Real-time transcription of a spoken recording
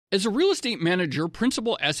As a real estate manager,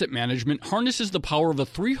 Principal Asset Management harnesses the power of a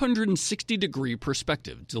 360-degree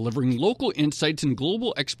perspective, delivering local insights and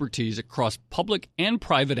global expertise across public and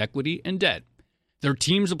private equity and debt. Their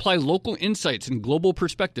teams apply local insights and global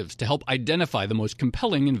perspectives to help identify the most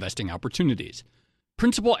compelling investing opportunities.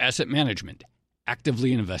 Principal Asset Management.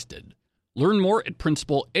 Actively invested. Learn more at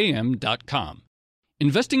principalam.com.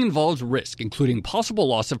 Investing involves risk, including possible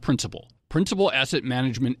loss of principal. Principal Asset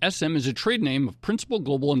Management SM is a trade name of Principal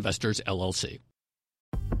Global Investors, LLC.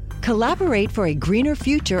 Collaborate for a greener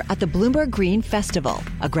future at the Bloomberg Green Festival,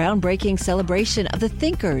 a groundbreaking celebration of the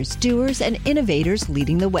thinkers, doers, and innovators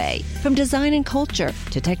leading the way. From design and culture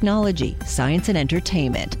to technology, science, and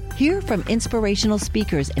entertainment. Hear from inspirational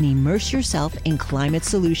speakers and immerse yourself in climate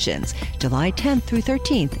solutions. July 10th through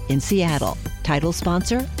 13th in Seattle. Title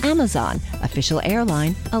sponsor, Amazon. Official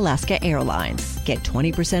airline, Alaska Airlines. Get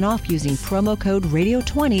 20% off using promo code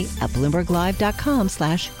radio20 at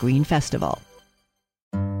bloomberglive.com/greenfestival.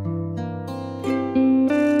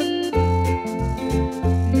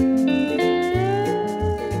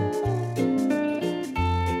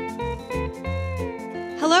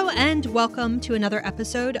 Hello and welcome to another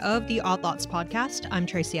episode of the Odd Lots podcast. I'm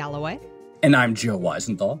Tracy Alloway. And I'm Joe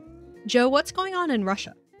Weisenthal. Joe, what's going on in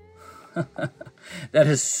Russia? That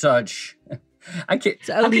is such... I can't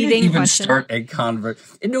leading even question. Start a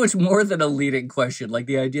conversation. No, it's more than a leading question. Like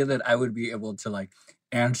the idea that I would be able to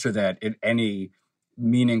answer that in any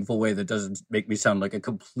meaningful way that doesn't make me sound like a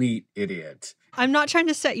complete idiot. I'm not trying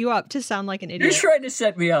to set you up to sound like an idiot. You're trying to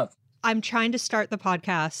set me up. I'm trying to start the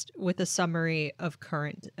podcast with a summary of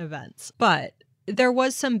current events. But there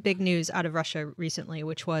was some big news out of Russia recently,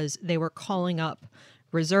 which was they were calling up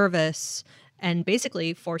reservists and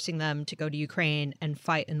basically forcing them to go to Ukraine and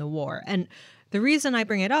fight in the war. And the reason I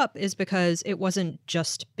bring it up is because it wasn't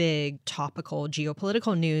just big topical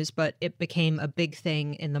geopolitical news, but it became a big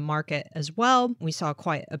thing in the market as well. We saw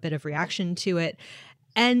quite a bit of reaction to it.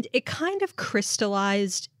 And it kind of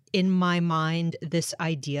crystallized in my mind this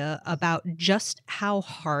idea about just how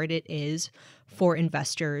hard it is for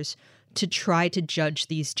investors to try to judge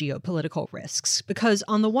these geopolitical risks. Because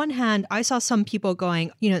on the one hand, I saw some people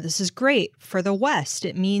going, this is great for the West.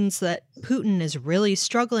 It means that Putin is really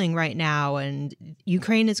struggling right now and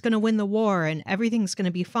Ukraine is going to win the war and everything's going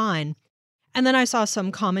to be fine. And then I saw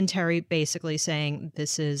some commentary basically saying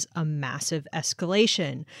this is a massive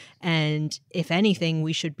escalation. And if anything,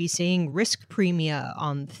 we should be seeing risk premia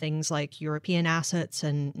on things like European assets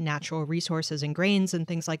and natural resources and grains and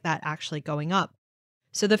things like that actually going up.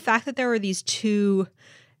 So the fact that there are these two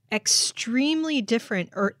extremely different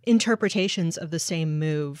interpretations of the same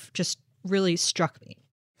move just really struck me.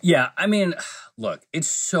 Yeah, I mean, look, it's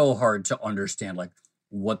so hard to understand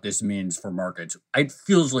what this means for markets. It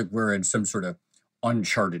feels like we're in some sort of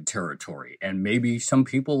uncharted territory, and maybe some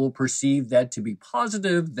people will perceive that to be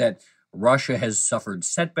positive, that Russia has suffered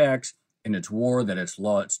setbacks in its war, that it's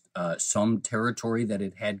lost some territory that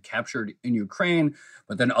it had captured in Ukraine,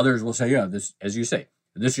 but then others will say, this, as you say,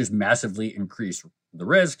 this just massively increased the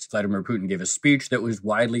risks. Vladimir Putin gave a speech that was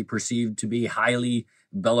widely perceived to be highly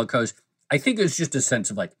bellicose. I think it's just a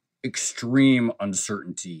sense of extreme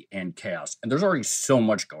uncertainty and chaos. And there's already so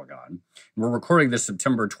much going on. And we're recording this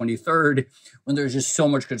September 23rd, when there's just so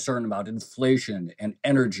much concern about inflation and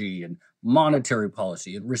energy and monetary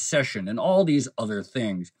policy and recession and all these other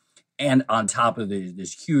things. And on top of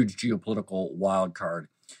this huge geopolitical wild card,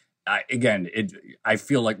 I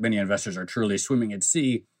feel like many investors are truly swimming at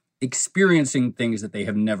sea, experiencing things that they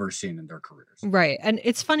have never seen in their careers. Right. And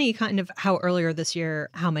it's funny kind of how earlier this year,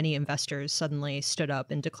 how many investors suddenly stood up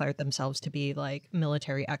and declared themselves to be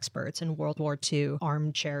military experts and World War II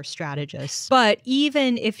armchair strategists. But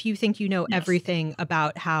even if you think everything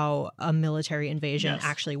about how a military invasion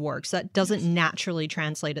actually works, that doesn't naturally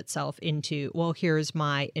translate itself into, well, here's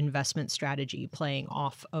my investment strategy playing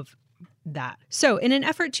off of that. So in an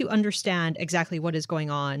effort to understand exactly what is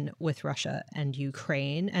going on with Russia and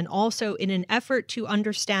Ukraine, and also in an effort to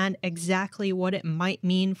understand exactly what it might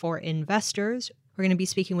mean for investors, we're going to be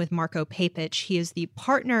speaking with Marko Papic. He is the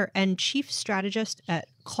partner and chief strategist at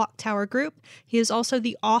Clock Tower Group. He is also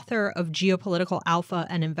the author of Geopolitical Alpha,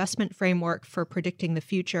 an investment framework for predicting the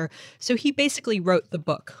future. So he basically wrote the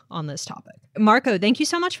book on this topic. Marko, thank you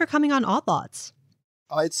so much for coming on Odd Lots.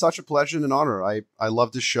 It's such a pleasure and an honor. I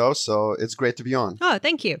love this show, so it's great to be on. Oh,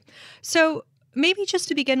 thank you. So maybe just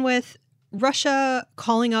to begin with, Russia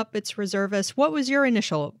calling up its reservists, what was your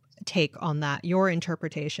initial take on that, your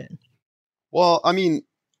interpretation? Well, I mean,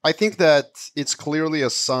 I think that it's clearly a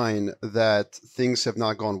sign that things have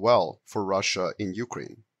not gone well for Russia in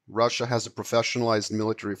Ukraine. Russia has a professionalized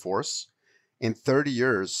military force, and 30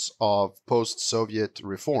 years of post-Soviet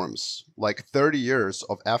reforms, like 30 years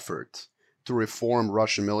of effort to reform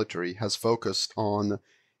Russian military has focused on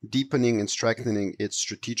deepening and strengthening its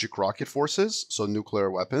strategic rocket forces, so nuclear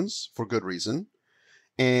weapons, for good reason,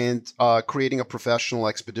 and creating a professional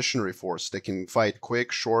expeditionary force that can fight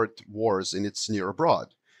quick, short wars in its near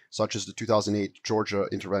abroad, such as the 2008 Georgia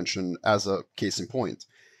intervention as a case in point.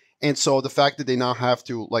 And so the fact that they now have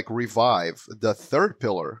to revive the third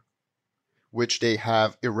pillar, which they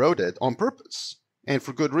have eroded on purpose and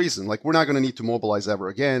for good reason. We're not going to need to mobilize ever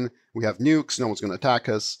again. We have nukes. No one's going to attack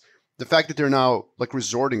us. The fact that they're now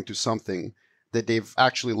resorting to something that they've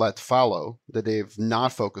actually let fallow, that they've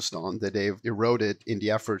not focused on, that they've eroded in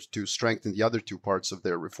the effort to strengthen the other two parts of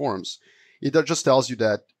their reforms, it just tells you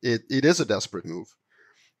that it is a desperate move.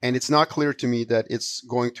 And it's not clear to me that it's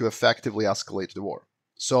going to effectively escalate the war.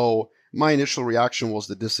 So my initial reaction was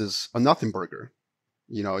that this is a nothing burger.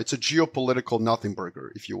 It's a geopolitical nothing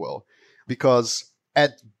burger, if you will, because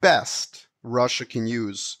at best, Russia can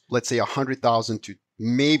use, let's say, 100,000 to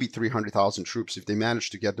maybe 300,000 troops if they manage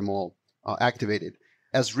to get them all activated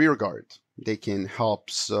as rear guard. They can help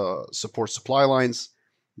support supply lines.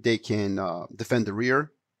 They can defend the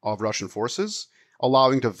rear of Russian forces,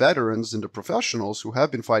 allowing the veterans and the professionals who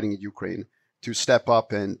have been fighting in Ukraine to step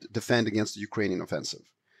up and defend against the Ukrainian offensive.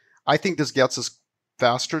 I think this gets us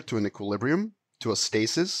faster to an equilibrium, to a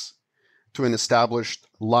stasis, to an established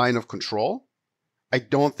line of control. I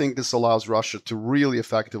don't think this allows Russia to really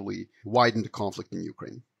effectively widen the conflict in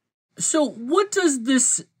Ukraine. So what does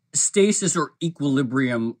this stasis or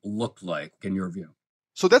equilibrium look like in your view?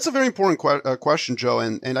 So that's a very important question, Joe,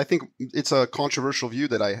 and I think it's a controversial view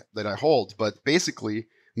that I hold. But basically,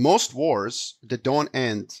 most wars that don't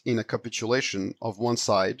end in a capitulation of one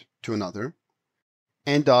side to another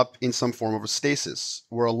end up in some form of a stasis,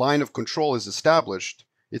 where a line of control is established.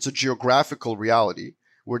 It's a geographical reality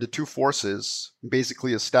where the two forces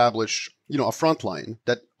basically establish, a front line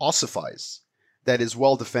that ossifies, that is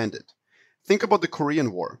well defended. Think about the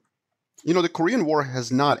Korean War. The Korean War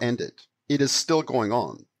has not ended. It is still going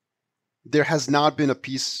on. There has not been a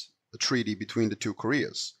peace treaty between the two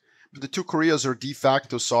Koreas. But the two Koreas are de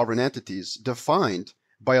facto sovereign entities defined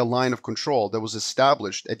by a line of control that was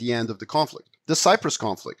established at the end of the conflict. The Cyprus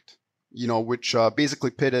conflict, which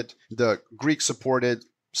basically pitted the Greek-supported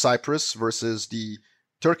Cyprus versus the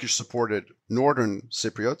Turkish-supported Northern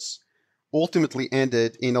Cypriots, ultimately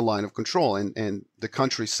ended in a line of control. And the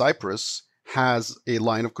country Cyprus has a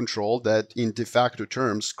line of control that in de facto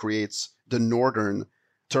terms creates the Northern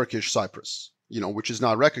Turkish Cyprus, which is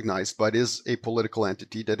not recognized, but is a political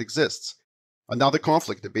entity that exists. Another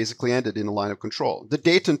conflict that basically ended in a line of control. The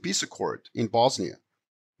Dayton Peace Accord in Bosnia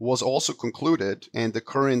was also concluded, and the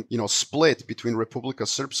current, split between Republika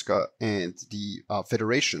Srpska and the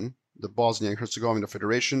Federation, the Bosnia and Herzegovina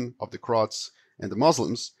Federation of the Croats and the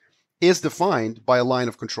Muslims, is defined by a line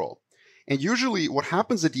of control. And usually what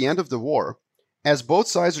happens at the end of the war, as both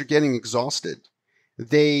sides are getting exhausted,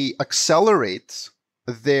 they accelerate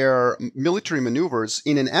their military maneuvers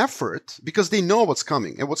in an effort, because they know what's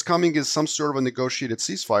coming. And what's coming is some sort of a negotiated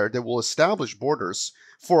ceasefire that will establish borders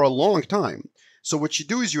for a long time. So what you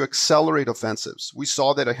do is you accelerate offensives. We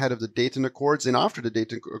saw that ahead of the Dayton Accords and after the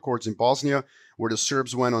Dayton Accords in Bosnia, where the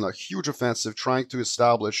Serbs went on a huge offensive trying to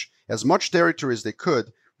establish as much territory as they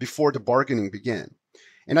could before the bargaining began.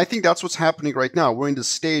 And I think that's what's happening right now. We're in the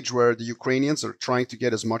stage where the Ukrainians are trying to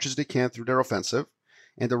get as much as they can through their offensive.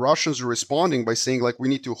 And the Russians are responding by saying, we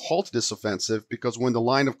need to halt this offensive because when the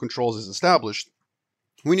line of controls is established,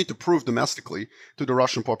 we need to prove domestically to the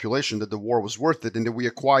Russian population that the war was worth it and that we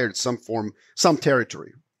acquired some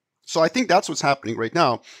territory. So I think that's what's happening right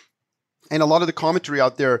now. And a lot of the commentary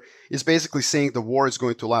out there is basically saying the war is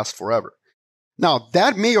going to last forever. Now,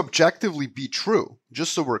 that may objectively be true,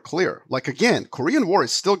 just so we're clear. Again, Korean War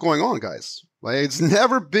is still going on, guys.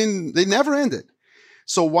 They never ended.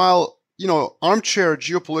 So while armchair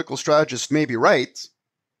geopolitical strategists may be right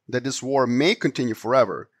that this war may continue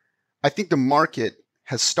forever, I think the market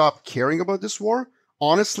has stopped caring about this war,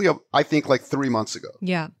 honestly, I think 3 months ago.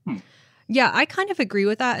 Yeah. Yeah, I kind of agree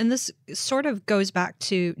with that. And this sort of goes back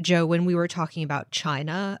to, Joe, when we were talking about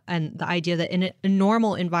China and the idea that in a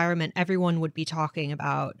normal environment, everyone would be talking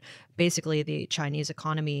about basically the Chinese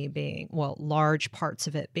economy being, large parts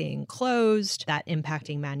of it being closed, that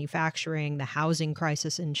impacting manufacturing, the housing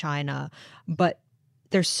crisis in China. But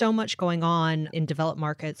there's so much going on in developed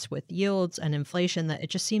markets with yields and inflation that it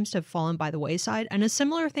just seems to have fallen by the wayside. And a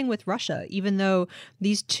similar thing with Russia, even though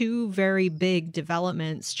these two very big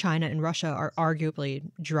developments, China and Russia, are arguably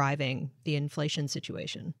driving the inflation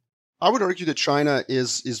situation. I would argue that China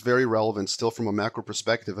is very relevant still from a macro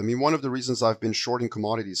perspective. I mean, one of the reasons I've been shorting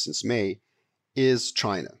commodities since May is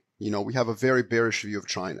China. We have a very bearish view of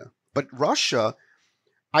China. But Russia,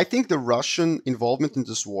 I think the Russian involvement in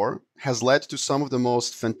this war has led to some of the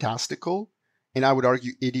most fantastical and I would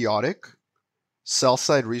argue idiotic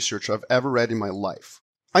sell-side research I've ever read in my life.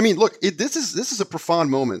 I mean, look, this is a profound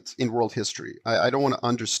moment in world history. I don't want to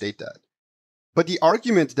understate that. But the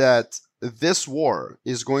argument that this war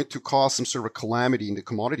is going to cause some sort of a calamity in the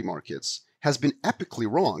commodity markets has been epically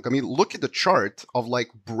wrong. I mean, look at the chart of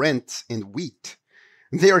like Brent and wheat.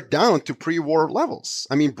 They are down to pre-war levels.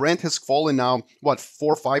 I mean, Brent has fallen now, 4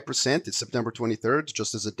 or 5%? It's September 23rd,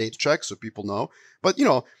 just as a date check so people know. But,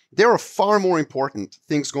 there are far more important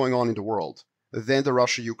things going on in the world than the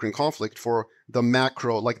Russia-Ukraine conflict for the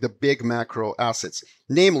macro, like the big macro assets,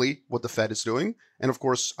 namely what the Fed is doing. And of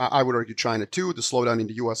course, I would argue China too, the slowdown in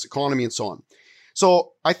the US economy and so on.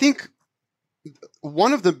 So I think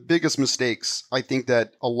one of the biggest mistakes I think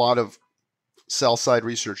that a lot of sell-side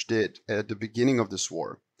research did at the beginning of this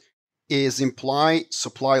war is imply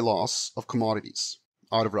supply loss of commodities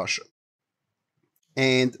out of Russia.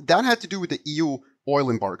 And that had to do with the EU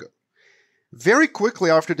oil embargo. Very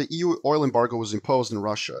quickly after the EU oil embargo was imposed in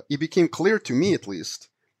Russia, it became clear to me at least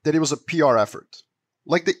that it was a PR effort.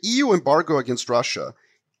 Like the EU embargo against Russia,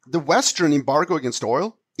 the Western embargo against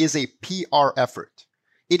oil is a PR effort.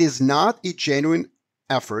 It is not a genuine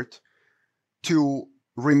effort to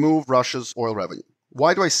remove Russia's oil revenue.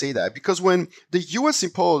 Why do I say that? Because when the US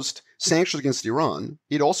imposed sanctions against Iran,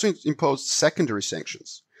 it also imposed secondary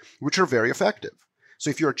sanctions, which are very effective. So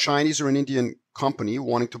if you're a Chinese or an Indian company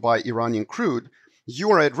wanting to buy Iranian crude, you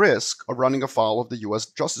are at risk of running afoul of the US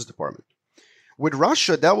Justice Department. With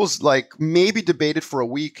Russia, that was like maybe debated for a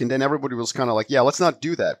week, and then everybody was kind of like, yeah, let's not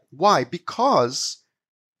do that. Why? Because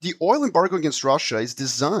the oil embargo against Russia is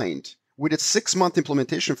designed with its 6-month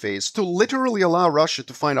implementation phase to literally allow Russia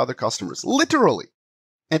to find other customers. Literally.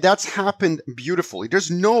 And that's happened beautifully. There's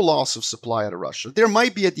no loss of supply out of Russia. There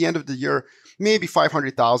might be at the end of the year, maybe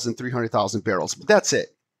 500,000, 300,000 barrels, but that's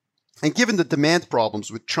it. And given the demand problems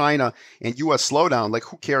with China and US slowdown, like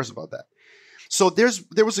who cares about that? So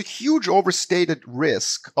there was a huge overstated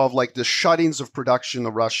risk of like the shut-ins of production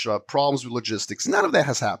of Russia, problems with logistics. None of that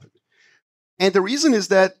has happened. And the reason is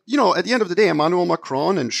that, at the end of the day, Emmanuel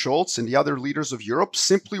Macron and Scholz and the other leaders of Europe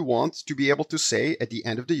simply want to be able to say at the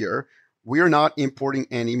end of the year, we are not importing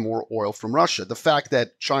any more oil from Russia. The fact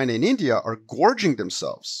that China and India are gorging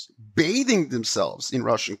themselves, bathing themselves in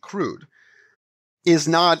Russian crude is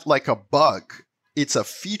not like a bug. It's a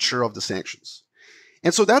feature of the sanctions.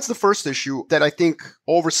 And so that's the first issue that I think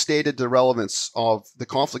overstated the relevance of the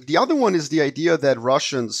conflict. The other one is the idea that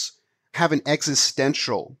Russians have an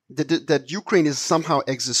existential, that Ukraine is somehow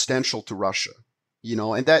existential to Russia,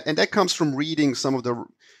 and that comes from reading some of the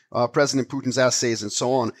President Putin's essays and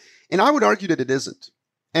so on. And I would argue that it isn't.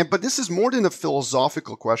 But this is more than a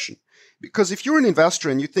philosophical question, because if you're an investor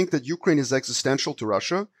and you think that Ukraine is existential to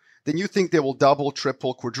Russia, then you think they will double,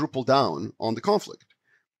 triple, quadruple down on the conflict.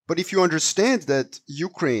 But if you understand that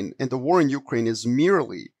Ukraine and the war in Ukraine is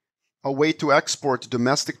merely a way to export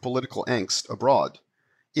domestic political angst abroad,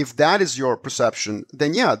 if that is your perception,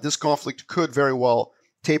 then yeah, this conflict could very well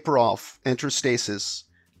taper off, enter stasis,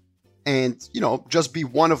 and, just be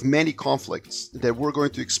one of many conflicts that we're going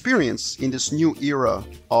to experience in this new era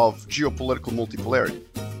of geopolitical multipolarity.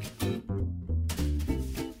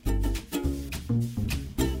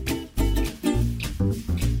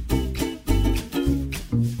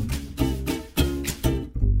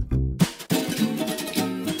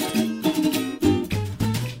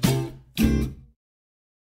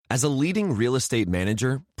 As a leading real estate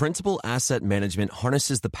manager, Principal Asset Management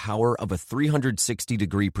harnesses the power of a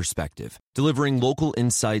 360-degree perspective, delivering local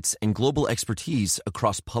insights and global expertise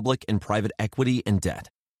across public and private equity and debt.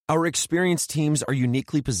 Our experienced teams are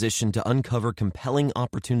uniquely positioned to uncover compelling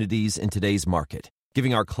opportunities in today's market,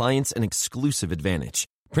 giving our clients an exclusive advantage.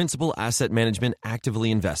 Principal Asset Management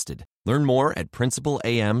actively invested. Learn more at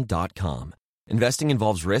principalam.com. Investing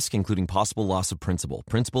involves risk, including possible loss of principal.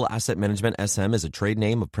 Principal Asset Management SM is a trade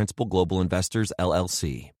name of Principal Global Investors,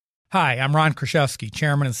 LLC. Hi, I'm Ron Kraszewski,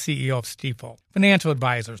 Chairman and CEO of Stifel. Financial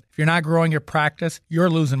advisors, if you're not growing your practice, you're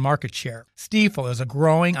losing market share. Stifel is a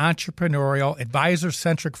growing, entrepreneurial,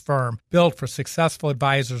 advisor-centric firm built for successful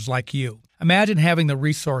advisors like you. Imagine having the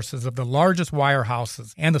resources of the largest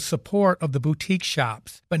wirehouses and the support of the boutique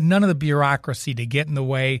shops, but none of the bureaucracy to get in the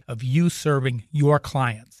way of you serving your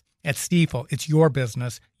clients. At Stifel, it's your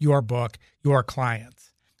business, your book, your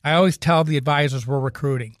clients. I always tell the advisors we're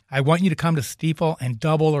recruiting, I want you to come to Stifel and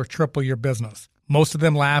double or triple your business. Most of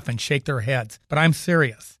them laugh and shake their heads, but I'm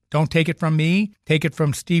serious. Don't take it from me. Take it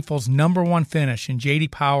from Stifel's #1 finish in J.D.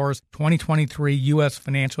 Power's 2023 U.S.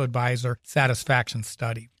 Financial Advisor Satisfaction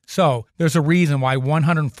Study. So, there's a reason why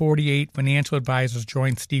 148 financial advisors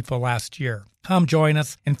joined Stifel last year. Come join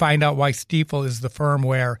us and find out why Stifel is the firm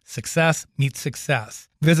where success meets success.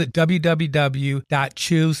 Visit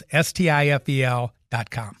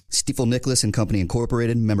www.choosestifel.com. Stifel Nicholas and Company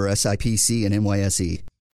Incorporated, member SIPC and NYSE.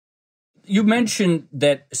 You mentioned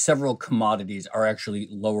that several commodities are actually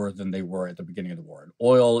lower than they were at the beginning of the war.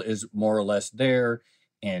 Oil is more or less there,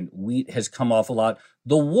 and wheat has come off a lot.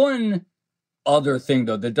 The one other thing,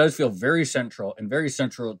 though, that does feel very central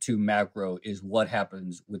to macro is what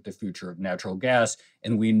happens with the future of natural gas.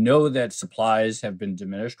 And we know that supplies have been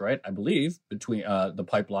diminished, right? I believe between the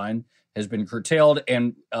pipeline has been curtailed,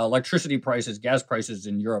 and electricity prices, gas prices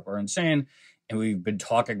in Europe are insane. And we've been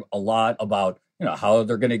talking a lot about, how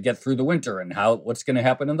they're going to get through the winter and what's going to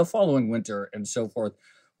happen in the following winter and so forth.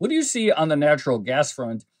 What do you see on the natural gas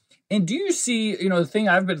front? And do you see, the thing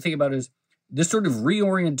I've been thinking about is this sort of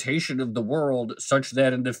reorientation of the world such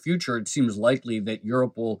that in the future, it seems likely that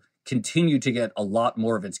Europe will continue to get a lot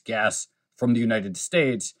more of its gas from the United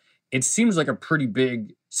States. It seems like a pretty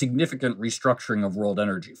big, significant restructuring of world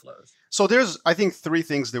energy flows. So there's, I think, three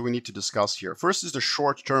things that we need to discuss here. First is the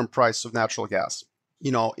short-term price of natural gas.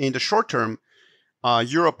 In the short term,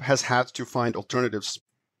 Europe has had to find alternatives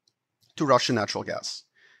to Russian natural gas.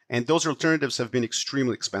 And those alternatives have been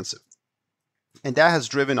extremely expensive. And that has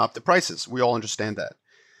driven up the prices. We all understand that.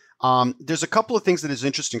 There's a couple of things that is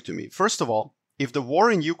interesting to me. First of all, if the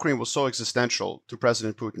war in Ukraine was so existential to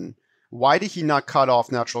President Putin, why did he not cut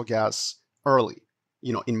off natural gas early,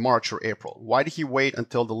 in March or April? Why did he wait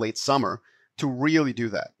until the late summer to really do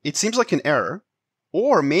that? It seems like an error,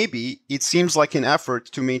 or maybe it seems like an effort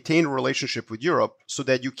to maintain a relationship with Europe so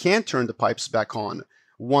that you can turn the pipes back on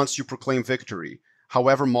once you proclaim victory,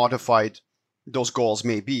 however modified those goals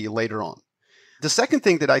may be later on. The second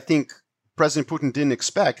thing that I think President Putin didn't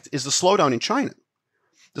expect is the slowdown in China.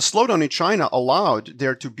 The slowdown in China allowed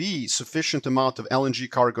there to be sufficient amount of LNG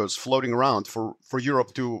cargoes floating around for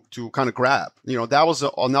Europe to kind of grab. That was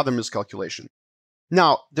another miscalculation.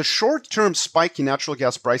 Now, the short-term spike in natural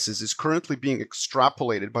gas prices is currently being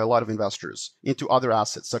extrapolated by a lot of investors into other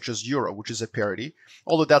assets, such as euro, which is at parity,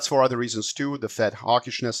 although that's for other reasons too, the Fed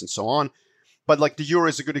hawkishness and so on. But like the euro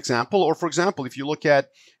is a good example. Or for example, if you look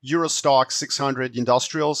at Euro Stoxx 600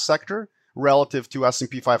 industrials sector relative to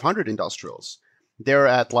S&P 500 industrials, they're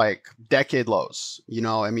at like decade lows.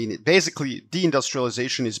 Basically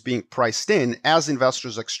deindustrialization is being priced in as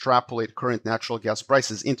investors extrapolate current natural gas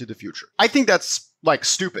prices into the future. I think that's like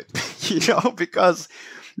stupid, because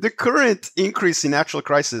the current increase in natural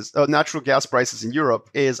gas prices in Europe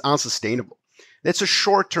is unsustainable. It's a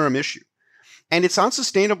short-term issue. And it's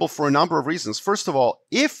unsustainable for a number of reasons. First of all,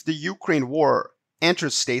 if the Ukraine war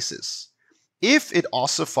enters stasis, if it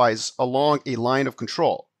ossifies along a line of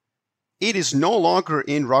control, it is no longer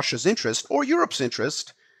in Russia's interest or Europe's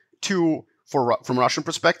interest to, from Russian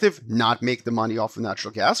perspective, not make the money off of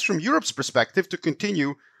natural gas. From Europe's perspective, to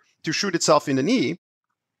continue to shoot itself in the knee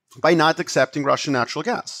by not accepting Russian natural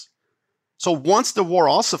gas. So once the war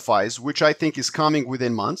ossifies, which I think is coming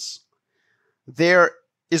within months, there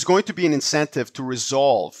is going to be an incentive to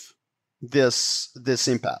resolve this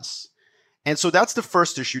impasse. And so that's the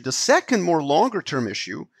first issue. The second, more longer-term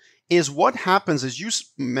issue is what happens, as you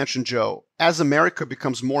mentioned, Joe, as America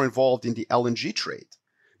becomes more involved in the LNG trade.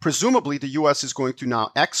 Presumably, the U.S. is going to now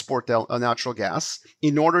export natural gas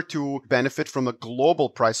in order to benefit from a global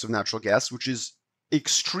price of natural gas, which is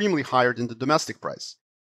extremely higher than the domestic price.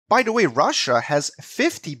 By the way, Russia has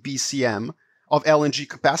 50 BCM of LNG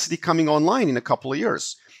capacity coming online in a couple of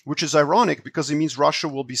years, which is ironic because it means Russia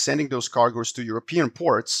will be sending those cargoes to European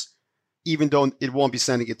ports, even though it won't be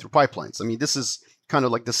sending it through pipelines. This is kind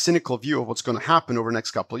of like the cynical view of what's going to happen over the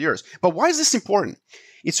next couple of years. But why is this important?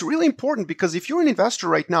 It's really important because if you're an investor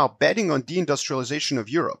right now betting on deindustrialization of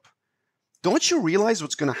Europe, don't you realize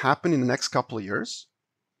what's going to happen in the next couple of years?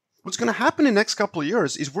 What's going to happen in the next couple of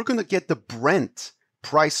years is we're going to get the Brent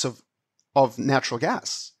price of natural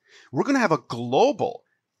gas. We're going to have a global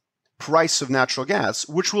price of natural gas,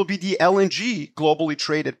 which will be the LNG globally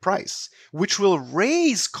traded price, which will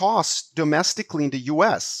raise costs domestically in the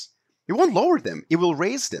US. It won't lower them, it will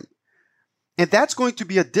raise them. And that's going to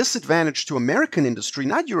be a disadvantage to American industry,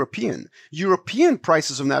 not European. European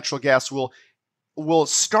prices of natural gas will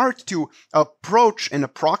start to approach and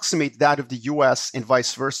approximate that of the US and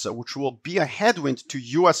vice versa, which will be a headwind to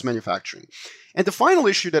US manufacturing. And the final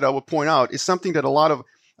issue that I will point out is something that a lot of,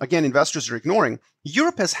 investors are ignoring.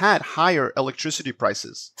 Europe has had higher electricity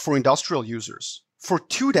prices for industrial users for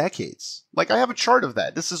 2 decades. Like, I have a chart of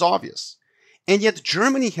that. This is obvious. And yet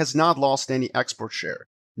Germany has not lost any export share,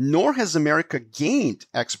 nor has America gained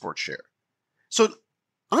export share. So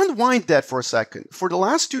unwind that for a second. For the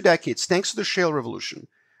last 2 decades, thanks to the shale revolution,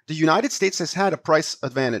 the United States has had a price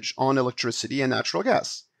advantage on electricity and natural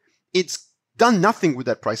gas. It's done nothing with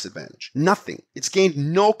that price advantage. Nothing. It's gained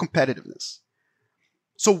no competitiveness.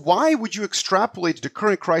 So why would you extrapolate the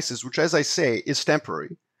current crisis, which, as I say, is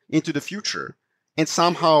temporary, into the future and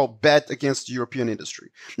somehow bet against the European industry?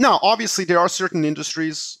 Now, obviously, there are certain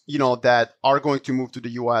industries, that are going to move to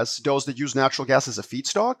the US, those that use natural gas as a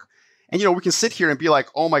feedstock. And, we can sit here and be like,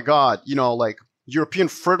 oh my God, European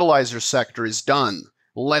fertilizer sector is done.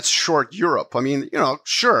 Let's short Europe. I mean,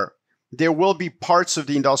 sure, there will be parts of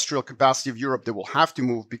the industrial capacity of Europe that will have to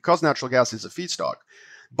move because natural gas is a feedstock.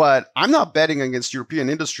 But I'm not betting against European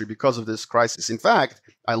industry because of this crisis. In fact,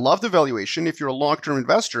 I love the valuation. If you're a long-term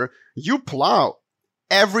investor, you plow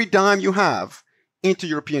every dime you have into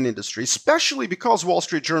European industry, especially because Wall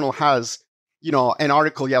Street Journal has, an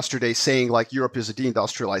article yesterday saying like Europe is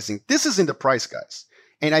deindustrializing. This is in the price, guys.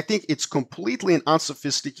 And I think it's completely an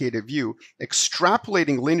unsophisticated view,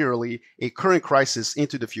 extrapolating linearly a current crisis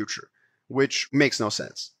into the future, which makes no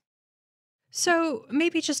sense. So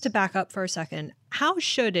maybe just to back up for a second, how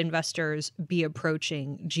should investors be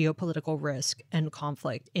approaching geopolitical risk and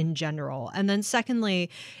conflict in general? And then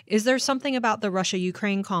secondly, is there something about the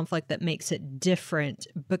Russia-Ukraine conflict that makes it different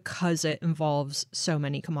because it involves so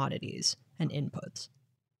many commodities and inputs?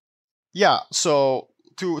 Yeah, so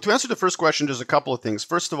to answer the first question, there's a couple of things.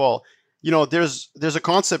 First of all, there's a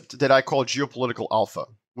concept that I call geopolitical alpha,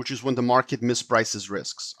 which is when the market misprices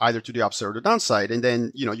risks, either to the upside or the downside, and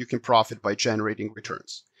then, you can profit by generating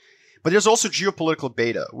returns. But there's also geopolitical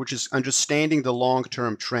beta, which is understanding the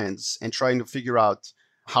long-term trends and trying to figure out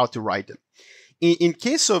how to ride them. In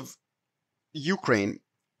case of Ukraine,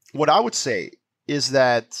 what I would say is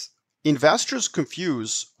that investors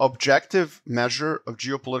confuse objective measure of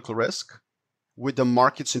geopolitical risk with the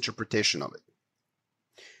market's interpretation of it.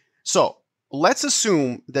 So let's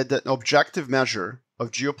assume that the objective measure of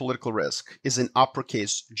geopolitical risk is an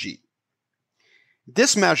uppercase G.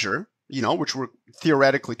 This measure, which we're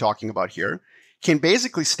theoretically talking about here, can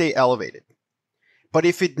basically stay elevated. But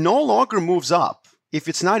if it no longer moves up, if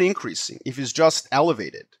it's not increasing, if it's just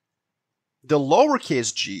elevated, the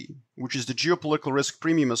lowercase g, which is the geopolitical risk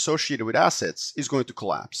premium associated with assets, is going to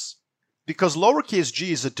collapse. Because lowercase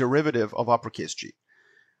g is a derivative of uppercase G.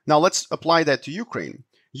 Now let's apply that to Ukraine.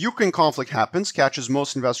 Ukraine conflict happens, catches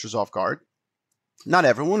most investors off guard. Not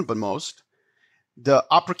everyone, but most. The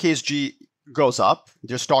uppercase G goes up.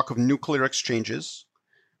 There's talk of nuclear exchanges.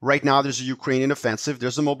 Right now, there's a Ukrainian offensive.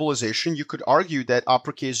 There's a mobilization. You could argue that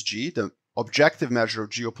uppercase G, the objective measure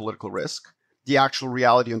of geopolitical risk, the actual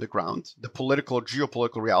reality on the ground, the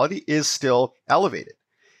geopolitical reality, is still elevated.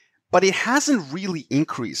 But it hasn't really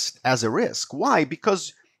increased as a risk. Why?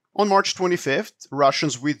 Because on March 25th,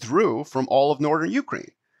 Russians withdrew from all of northern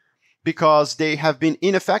Ukraine because they have been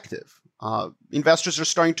ineffective. Investors are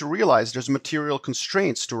starting to realize there's material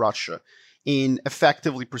constraints to Russia in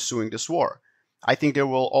effectively pursuing this war. I think there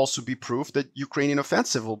will also be proof that Ukrainian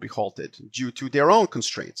offensive will be halted due to their own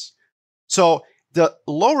constraints. So the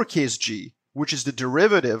lowercase g, which is the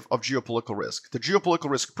derivative of geopolitical risk, the geopolitical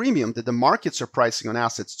risk premium that the markets are pricing on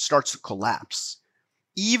assets, starts to collapse,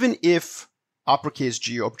 even if uppercase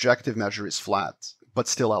G objective measure is flat, but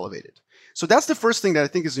still elevated. So that's the first thing that I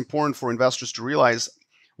think is important for investors to realize.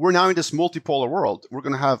 We're now in this multipolar world. We're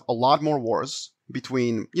going to have a lot more wars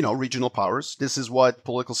between, regional powers. This is what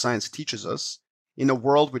political science teaches us. In a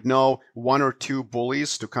world with no one or two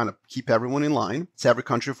bullies to kind of keep everyone in line, it's every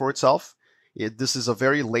country for itself. This is a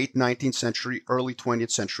very late 19th century, early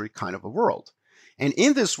 20th century kind of a world. And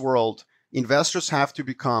in this world, investors have to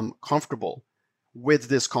become comfortable with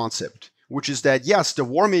this concept, which is that, yes, the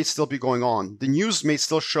war may still be going on. The news may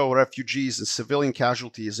still show refugees and civilian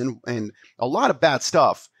casualties and a lot of bad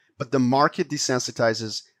stuff, but the market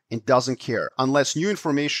desensitizes and doesn't care unless new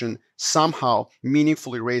information somehow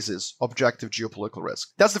meaningfully raises objective geopolitical risk.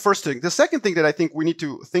 That's the first thing. The second thing that I think we need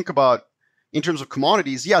to think about in terms of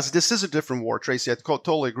commodities, yes, this is a different war, Tracy. I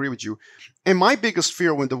totally agree with you. And my biggest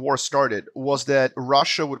fear when the war started was that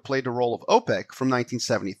Russia would play the role of OPEC from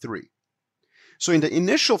 1973. So in the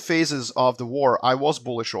initial phases of the war, I was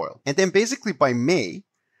bullish oil. And then basically by May,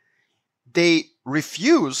 they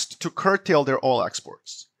refused to curtail their oil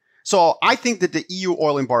exports. So I think that the EU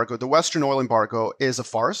oil embargo, the Western oil embargo, is a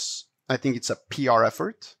farce. I think it's a PR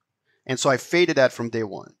effort. And so I faded that from day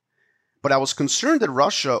one. But I was concerned that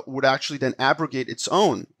Russia would actually then abrogate its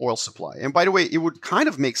own oil supply. And by the way, it would kind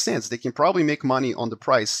of make sense. They can probably make money on the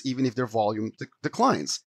price even if their volume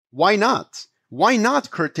declines. Why not? Why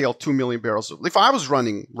not curtail 2 million barrels? If I was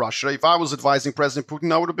running Russia, if I was advising President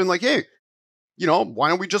Putin, I would have been like, hey, why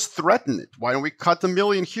don't we just threaten it? Why don't we cut 1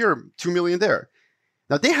 million here, 2 million there?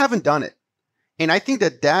 Now, they haven't done it. And I think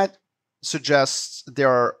that suggests there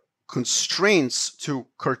are constraints to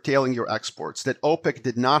curtailing your exports that OPEC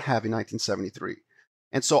did not have in 1973.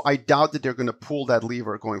 And so I doubt that they're going to pull that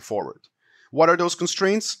lever going forward. What are those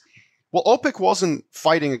constraints? Well, OPEC wasn't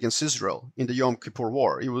fighting against Israel in the Yom Kippur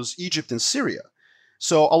War. It was Egypt and Syria.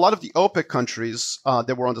 So a lot of the OPEC countries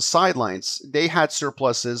that were on the sidelines, they had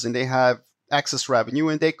surpluses and they have excess revenue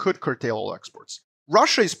and they could curtail all exports.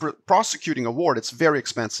 Russia is prosecuting a war that's very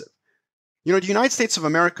expensive. The United States of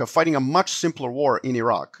America, fighting a much simpler war in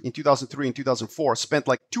Iraq in 2003 and 2004, spent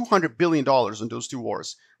like $200 billion on those two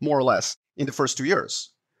wars, more or less, in the first 2 years.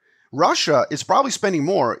 Russia is probably spending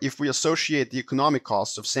more if we associate the economic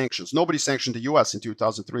costs of sanctions. Nobody sanctioned the US in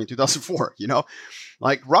 2003 and 2004,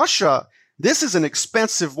 Like Russia, this is an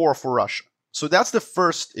expensive war for Russia. So that's the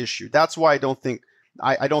first issue. That's why I don't think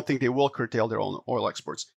they will curtail their own oil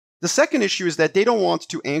exports. The second issue is that they don't want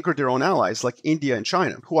to anchor their own allies like India and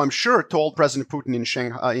China, who I'm sure told President Putin in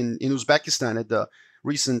Shanghai, in Uzbekistan at the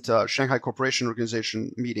recent Shanghai Cooperation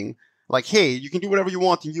Organization meeting, like, hey, you can do whatever you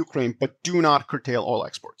want in Ukraine, but do not curtail oil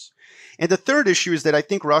exports. And the third issue is that I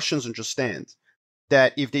think Russians understand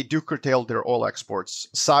that if they do curtail their oil exports,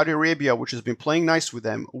 Saudi Arabia, which has been playing nice with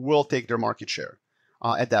them, will take their market share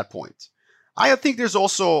at that point. I think there's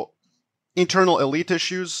also internal elite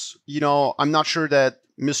issues. I'm not sure that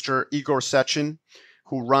Mr. Igor Sechin,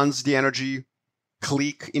 who runs the energy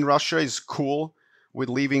clique in Russia, is cool with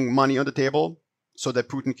leaving money on the table so that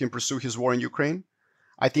Putin can pursue his war in Ukraine.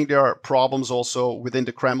 I think there are problems also within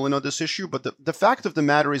the Kremlin on this issue. But the fact of the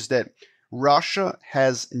matter is that Russia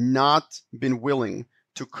has not been willing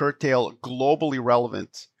to curtail globally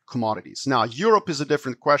relevant commodities. Now, Europe is a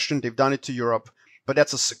different question. They've done it to Europe, but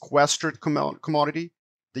that's a sequestered commodity.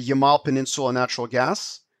 The Yamal Peninsula natural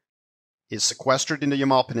gas is sequestered in the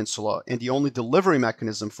Yamal Peninsula, and the only delivery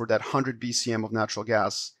mechanism for that 100 BCM of natural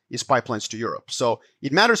gas is pipelines to Europe. So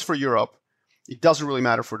it matters for Europe. It doesn't really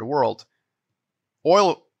matter for the world.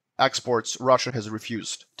 Oil exports, Russia has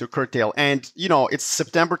refused to curtail. And, it's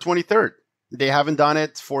September 23rd. They haven't done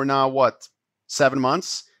it for now, 7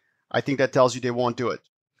 months? I think that tells you they won't do it.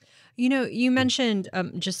 You mentioned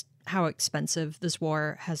just how expensive this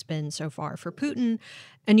war has been so far for Putin.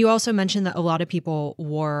 And you also mentioned that a lot of people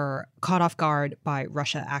were caught off guard by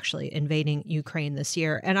Russia actually invading Ukraine this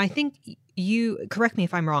year. And I think correct me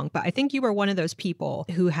if I'm wrong, but I think you were one of those people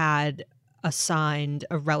who had assigned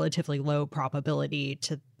a relatively low probability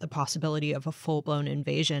to the possibility of a full-blown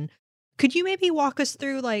invasion. Could you maybe walk us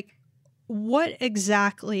through, what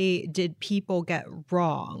exactly did people get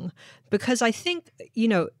wrong? Because I think,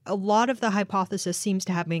 a lot of the hypothesis seems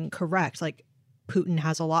to have been correct. Putin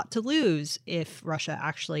has a lot to lose if Russia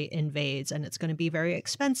actually invades, and it's going to be very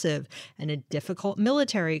expensive and a difficult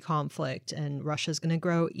military conflict, and Russia's going to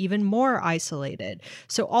grow even more isolated.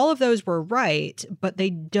 So all of those were right, but they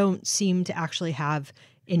don't seem to actually have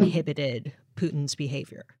inhibited Putin's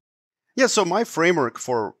behavior. Yeah, so my framework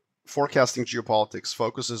for forecasting geopolitics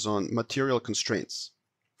focuses on material constraints.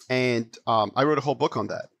 And I wrote a whole book on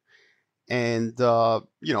that. And,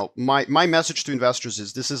 my message to investors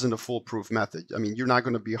is this isn't a foolproof method. I mean, you're not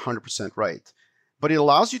going to be 100% right. But it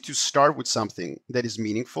allows you to start with something that is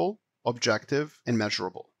meaningful, objective, and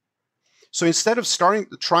measurable. So instead of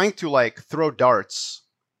trying to throw darts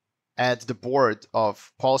at the board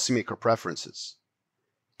of policymaker preferences,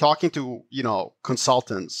 talking to,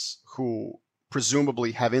 consultants who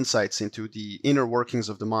presumably have insights into the inner workings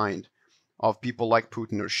of the mind of people like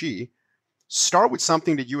Putin or Xi, start with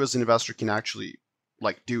something that you as an investor can actually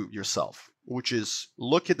do yourself, which is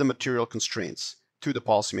look at the material constraints to the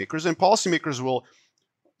policymakers. And policymakers will,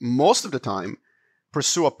 most of the time,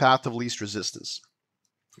 pursue a path of least resistance,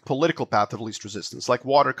 political path of least resistance, like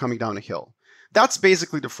water coming down a hill. That's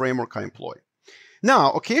basically the framework I employ.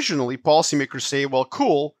 Now, occasionally, policymakers say, well,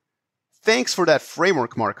 cool, thanks for that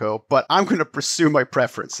framework, Marco, but I'm going to pursue my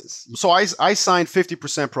preferences. So I signed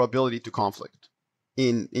 50% probability to conflict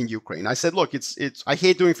in Ukraine. I said, look, I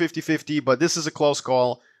hate doing 50-50, but this is a close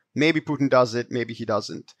call. Maybe Putin does it, maybe he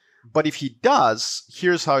doesn't. But if he does,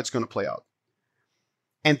 here's how it's going to play out.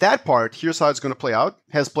 And that part, here's how it's going to play out,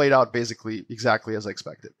 has played out basically exactly as I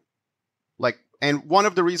expected. And one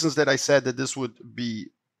of the reasons that I said that this would be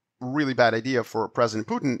a really bad idea for President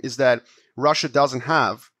Putin is that Russia doesn't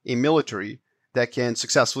have a military that can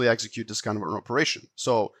successfully execute this kind of an operation.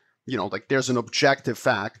 So, like there's an objective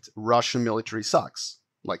fact, Russian military sucks.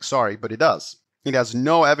 Like, sorry, but it does. It has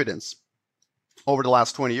no evidence over the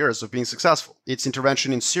last 20 years of being successful. Its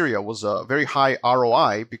intervention in Syria was a very high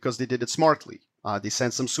ROI because they did it smartly. They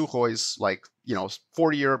sent some Sukhois,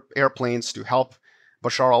 40-year airplanes to help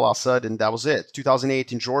Bashar al-Assad, and that was it.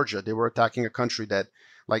 2008 in Georgia, they were attacking a country that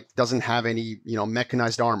doesn't have any,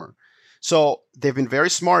 mechanized armor. So they've been very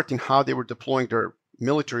smart in how they were deploying their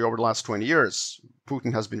military over the last 20 years.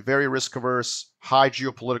 Putin has been very risk averse, high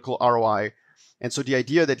geopolitical ROI. And so the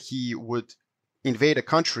idea that he would invade a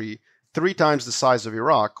country 3 times the size of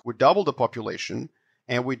Iraq, would double the population,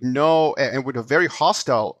 and with a very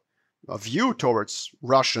hostile view towards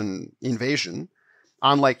Russian invasion,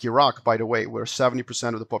 unlike Iraq, by the way, where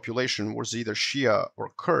 70% of the population was either Shia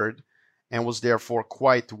or Kurd, and was therefore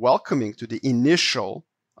quite welcoming to the initial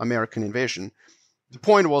American invasion. The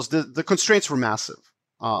point was the constraints were massive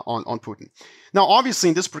on Putin. Now, obviously,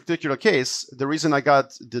 in this particular case, the reason I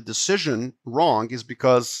got the decision wrong is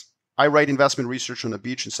because I write investment research on a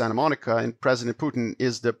beach in Santa Monica, and President Putin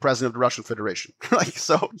is the president of the Russian Federation. Right?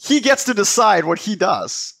 So he gets to decide what he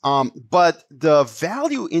does. But the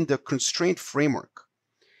value in the constraint framework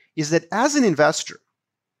is that as an investor,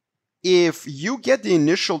 if you get the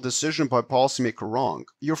initial decision by policymaker wrong,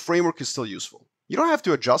 your framework is still useful. You don't have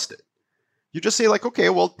to adjust it. You just say okay,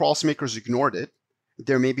 well, policymakers ignored it.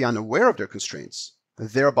 They may be unaware of their constraints.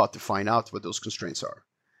 They're about to find out what those constraints are.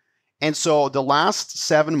 And so the last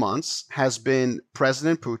 7 months has been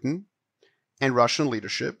President Putin and Russian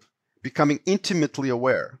leadership becoming intimately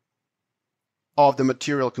aware of the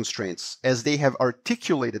material constraints as they have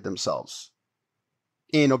articulated themselves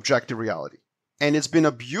in objective reality. And it's been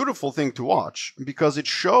a beautiful thing to watch because it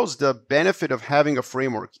shows the benefit of having a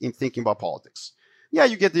framework in thinking about politics. Yeah,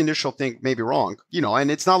 you get the initial thing maybe wrong, and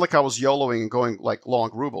it's not like I was YOLOing and going long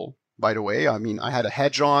ruble, by the way. I mean, I had a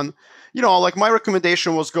hedge on. My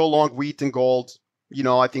recommendation was go long wheat and gold.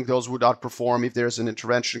 I think those would outperform if there's an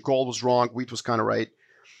intervention. Gold was wrong. Wheat was kind of right.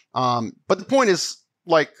 But the point is,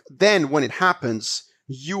 then when it happens,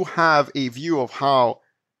 you have a view of how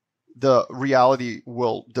the reality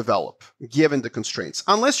will develop given the constraints.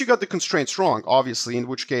 Unless you got the constraints wrong, obviously, in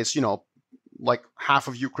which case, half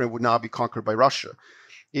of Ukraine would now be conquered by Russia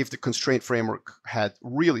if the constraint framework had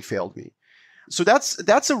really failed me. So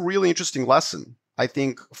that's a really interesting lesson, I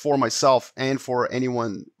think, for myself and for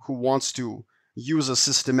anyone who wants to use a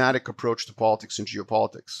systematic approach to politics and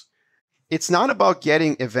geopolitics. It's not about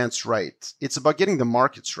getting events right. It's about getting the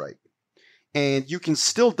markets right. And you can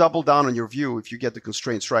still double down on your view if you get the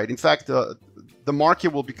constraints right. In fact, the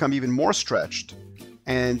market will become even more stretched,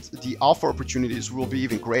 and the alpha opportunities will be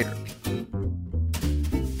even greater.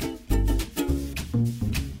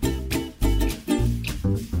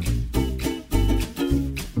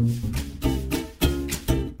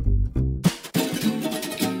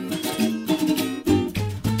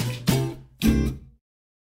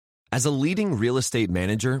 As a leading real estate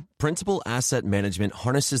manager, Principal Asset Management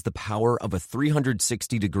harnesses the power of a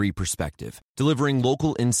 360-degree perspective, delivering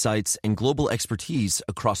local insights and global expertise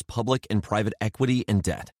across public and private equity and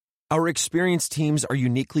debt. Our experienced teams are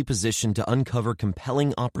uniquely positioned to uncover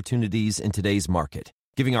compelling opportunities in today's market,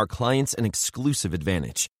 giving our clients an exclusive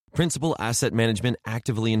advantage. Principal Asset Management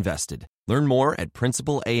actively invested. Learn more at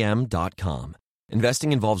principalam.com.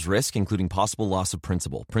 Investing involves risk, including possible loss of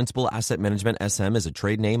principal. Principal Asset Management SM is a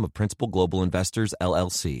trade name of Principal Global Investors,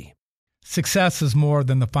 LLC. Success is more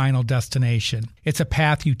than the final destination. It's a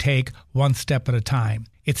path you take one step at a time.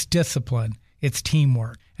 It's discipline, it's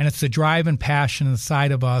teamwork, and it's the drive and passion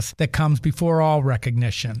inside of us that comes before all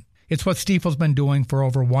recognition. It's what Stifel's been doing for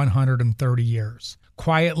over 130 years.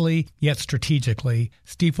 Quietly, yet strategically,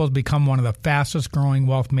 Stifel's become one of the fastest growing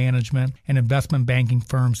wealth management and investment banking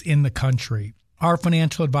firms in the country. Our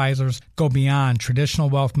financial advisors go beyond traditional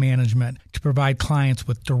wealth management to provide clients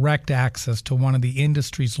with direct access to one of the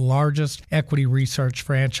industry's largest equity research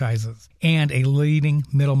franchises and a leading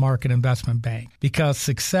middle market investment bank, because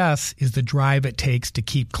success is the drive it takes to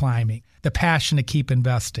keep climbing, the passion to keep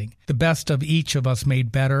investing, the best of each of us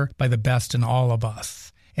made better by the best in all of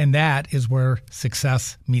us. And that is where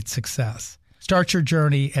success meets success. Start your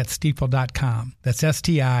journey at Stifel.com. That's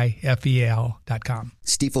STIFEL.com.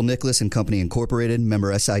 Stifel Nicholas and Company Incorporated,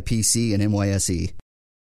 member SIPC and NYSE.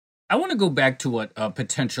 I want to go back to what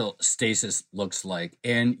potential stasis looks like.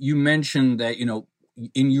 And you mentioned that,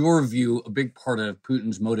 in your view, a big part of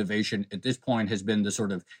Putin's motivation at this point has been the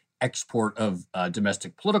sort of export of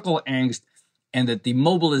domestic political angst, and that the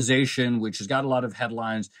mobilization, which has got a lot of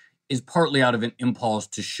headlines, is partly out of an impulse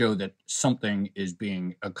to show that something is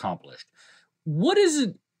being accomplished. What is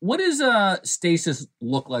it what does stasis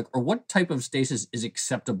look like, or what type of stasis is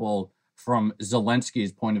acceptable from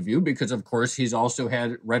Zelensky's point of view? Because, of course, he's also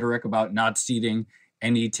had rhetoric about not ceding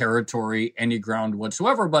any territory, any ground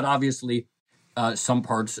whatsoever. But obviously, some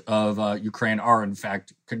parts of Ukraine are, in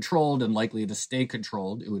fact, controlled and likely to stay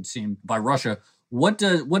controlled, it would seem, by Russia. What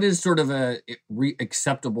is sort of a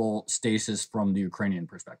acceptable stasis from the Ukrainian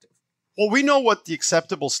perspective? Well, we know what the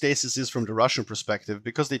acceptable stasis is from the Russian perspective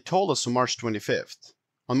because they told us on March 25th.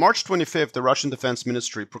 On March 25th, the Russian Defense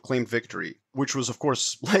Ministry proclaimed victory, which was, of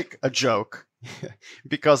course, like a joke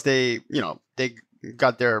because they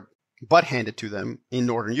got their butt handed to them in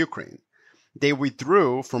northern Ukraine. They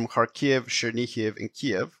withdrew from Kharkiv, Chernihiv, and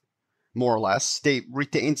Kiev, more or less. They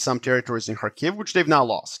retained some territories in Kharkiv, which they've now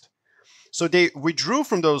lost. So they withdrew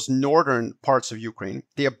from those northern parts of Ukraine.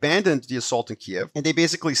 They abandoned the assault in Kiev, and they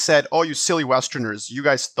basically said, oh, you silly Westerners, you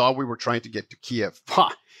guys thought we were trying to get to Kiev.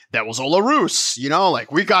 Ha! That was all a ruse,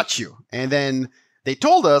 we got you. And then they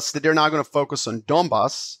told us that they're now going to focus on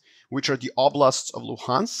Donbas, which are the oblasts of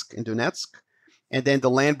Luhansk and Donetsk, and then the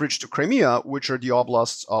land bridge to Crimea, which are the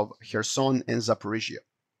oblasts of Kherson and Zaporizhia.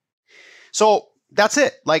 So that's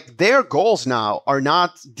it. Like, their goals now are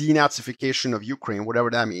not denazification of Ukraine, whatever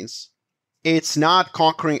that means. It's not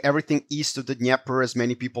conquering everything east of the Dnieper, as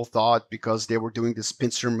many people thought, because they were doing this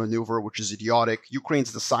pincer maneuver, which is idiotic.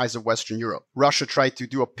 Ukraine's the size of Western Europe. Russia tried to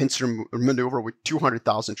do a pincer maneuver with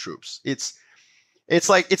 200,000 troops. It's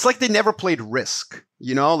like they never played Risk,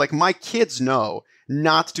 Like, my kids know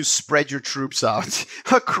not to spread your troops out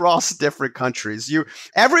across different countries.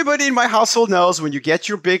 Everybody in my household knows when you get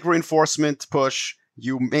your big reinforcement push,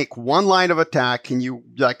 you make one line of attack and you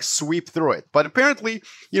sweep through it. But apparently,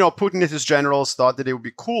 Putin and his generals thought that it would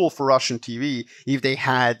be cool for Russian TV if they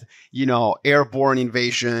had, airborne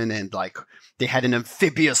invasion and they had an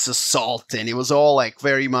amphibious assault, and it was all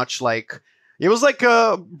very much it was like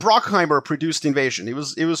a Brockheimer produced invasion. It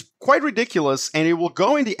was quite ridiculous, and it will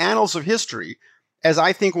go in the annals of history as,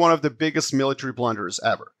 I think, one of the biggest military blunders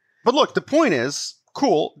ever. But look, the point is,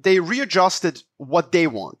 cool, they readjusted what they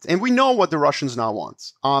want. And we know what the Russians now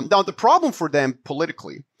want. Now, the problem for them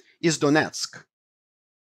politically is Donetsk.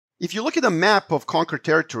 If you look at the map of conquered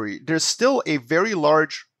territory, there's still a very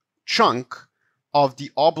large chunk of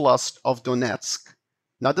the oblast of Donetsk,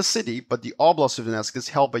 not the city, but the oblast of Donetsk is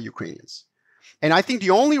held by Ukrainians. And I think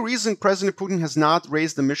the only reason President Putin has not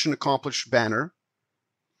raised the mission accomplished banner,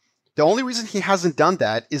 the only reason he hasn't done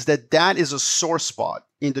that is that that is a sore spot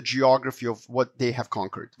in the geography of what they have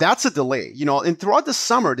conquered. That's a delay, and throughout the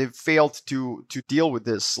summer, they've failed to deal with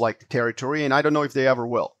this territory, and I don't know if they ever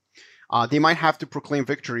will. They might have to proclaim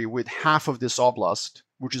victory with half of this oblast,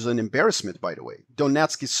 which is an embarrassment, by the way.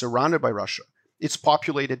 Donetsk is surrounded by Russia. It's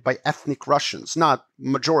populated by ethnic Russians, not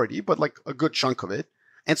majority, but a good chunk of it.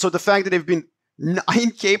 And so the fact that they've been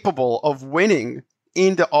incapable of winning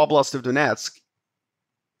in the oblast of Donetsk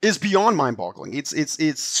is beyond mind-boggling.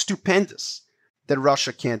 It's stupendous that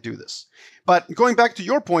Russia can't do this. But going back to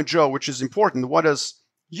your point, Joe, which is important, what does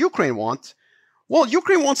Ukraine want? Well,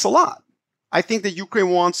 Ukraine wants a lot. I think that Ukraine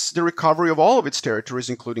wants the recovery of all of its territories,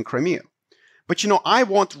 including Crimea. But, I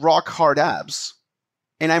want rock-hard abs,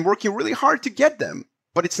 and I'm working really hard to get them,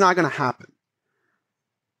 but it's not going to happen.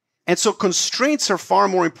 And so constraints are far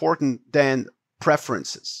more important than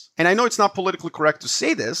preferences. And I know it's not politically correct to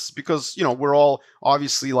say this because, we're all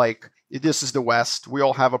obviously this is the West. We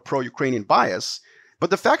all have a pro-Ukrainian bias. But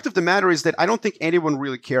the fact of the matter is that I don't think anyone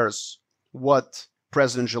really cares what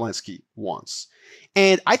President Zelensky wants.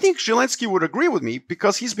 And I think Zelensky would agree with me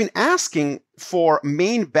because he's been asking for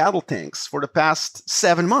main battle tanks for the past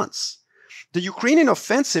 7 months. The Ukrainian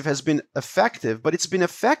offensive has been effective, but it's been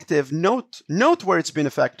effective, note where it's been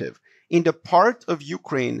effective, in the part of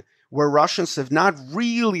Ukraine where Russians have not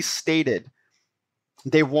really stated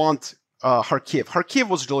they want Kharkiv. Kharkiv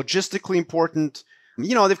was logistically important.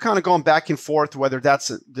 They've kind of gone back and forth whether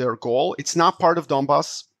that's their goal. It's not part of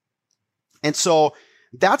Donbas. And so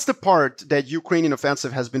that's the part that Ukrainian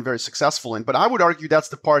offensive has been very successful in. But I would argue that's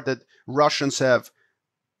the part that Russians have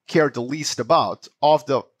cared the least about of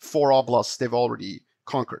the 4 oblasts they've already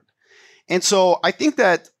conquered. And so I think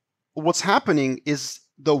that what's happening is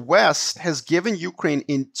the West has given Ukraine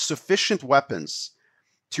insufficient weapons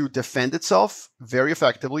to defend itself very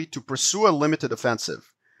effectively, to pursue a limited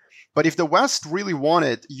offensive. But if the West really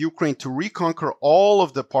wanted Ukraine to reconquer all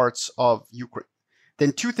of the parts of Ukraine,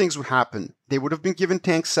 then 2 things would happen. They would have been given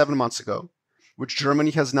tanks 7 months ago, which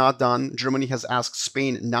Germany has not done. Germany has asked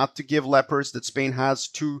Spain not to give Leopards that Spain has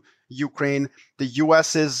to Ukraine. The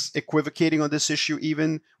US is equivocating on this issue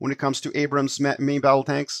even when it comes to Abrams main battle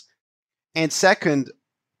tanks. And second,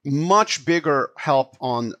 much bigger help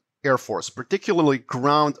on Air Force, particularly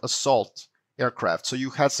ground assault aircraft. So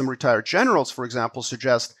you had some retired generals, for example,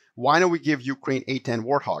 suggest, why don't we give Ukraine A-10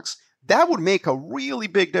 Warthogs? That would make a really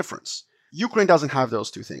big difference. Ukraine doesn't have those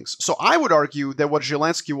two things. So I would argue that what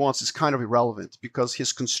Zelensky wants is kind of irrelevant because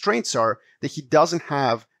his constraints are that he doesn't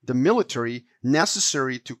have the military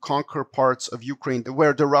necessary to conquer parts of Ukraine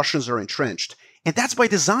where the Russians are entrenched. And that's by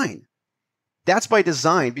design. That's by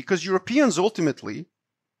design because Europeans ultimately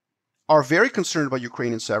are very concerned about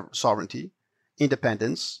Ukrainian sovereignty,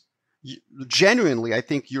 independence. Genuinely, I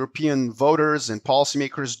think European voters and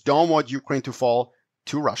policymakers don't want Ukraine to fall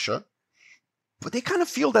to Russia, but they kind of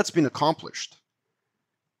feel that's been accomplished.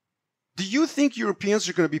 Do you think Europeans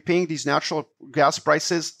are going to be paying these natural gas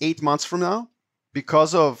prices 8 months from now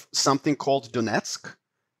because of something called Donetsk?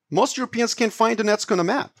 Most Europeans can't find Donetsk on a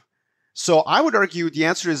map. So I would argue the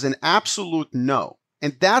answer is an absolute no.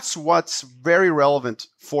 And that's what's very relevant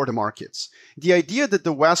for the markets. The idea that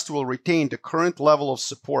the West will retain the current level of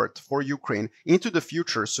support for Ukraine into the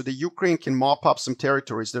future so that Ukraine can mop up some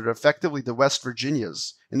territories that are effectively the West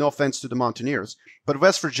Virginias, and no offense to the Mountaineers, but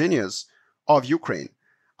West Virginias of Ukraine,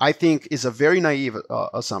 I think is a very naive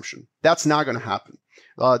assumption. That's not going to happen.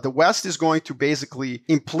 The West is going to basically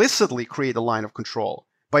implicitly create a line of control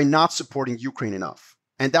by not supporting Ukraine enough.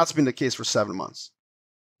 And that's been the case for 7 months.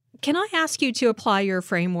 Can I ask you to apply your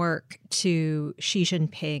framework to Xi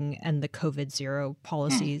Jinping and the COVID zero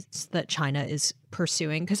policies that China is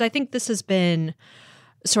pursuing? Because I think this has been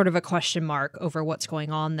sort of a question mark over what's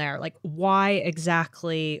going on there. Like, why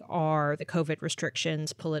exactly are the COVID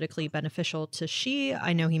restrictions politically beneficial to Xi?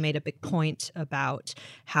 I know he made a big point about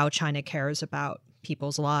how China cares about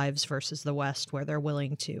people's lives versus the West, where they're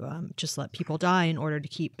willing to just let people die in order to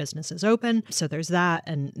keep businesses open. So there's that.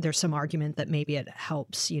 And there's some argument that maybe it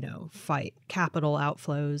helps, fight capital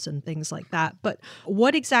outflows and things like that. But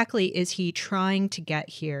what exactly is he trying to get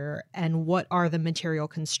here? And what are the material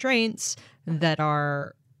constraints that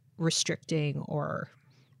are restricting or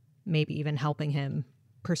maybe even helping him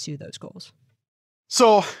pursue those goals?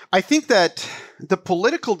 So I think that the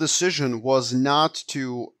political decision was not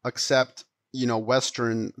to accept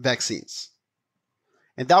Western vaccines.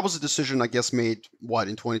 And that was a decision, I guess, made,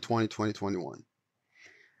 in 2020, 2021.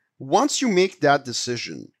 Once you make that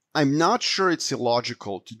decision, I'm not sure it's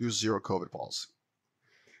illogical to do zero COVID policy.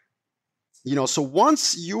 So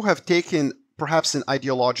once you have taken perhaps an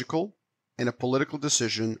ideological and a political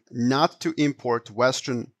decision not to import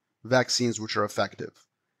Western vaccines which are effective,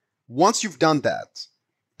 once you've done that,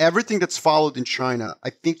 everything that's followed in China, I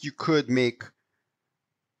think you could make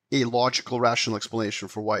a logical, rational explanation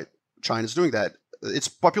for why China's doing that. Its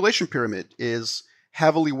population pyramid is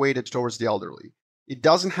heavily weighted towards the elderly. It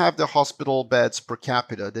doesn't have the hospital beds per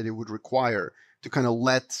capita that it would require to kind of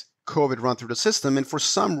let COVID run through the system. And for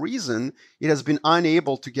some reason, it has been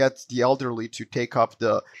unable to get the elderly to take up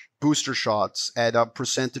the booster shots at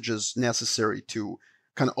percentages necessary to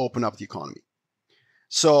kind of open up the economy.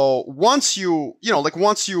 So once you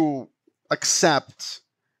accept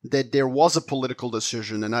that there was a political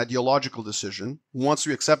decision, an ideological decision, once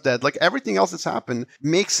we accept that, everything else that's happened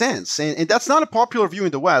makes sense. And that's not a popular view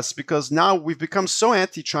in the West because now we've become so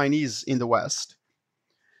anti-Chinese in the West,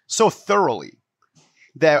 so thoroughly,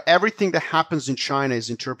 that everything that happens in China is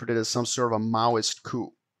interpreted as some sort of a Maoist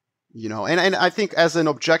coup. And I think as an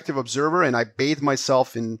objective observer, and I bathe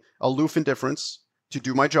myself in aloof indifference to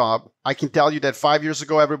do my job, I can tell you that 5 years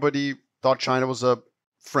ago, everybody thought China was a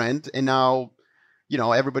friend, and now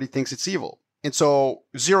everybody thinks it's evil. And so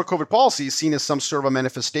zero COVID policy is seen as some sort of a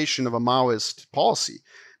manifestation of a Maoist policy.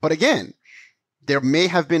 But again, there may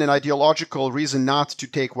have been an ideological reason not to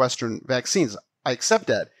take Western vaccines. I accept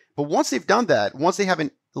that. But once they've done that, once they have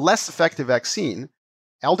a less effective vaccine,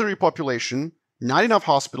 elderly population, not enough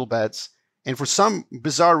hospital beds, and for some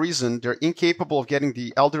bizarre reason, they're incapable of getting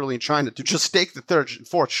the elderly in China to just take the third,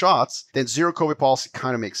 fourth shots, then zero COVID policy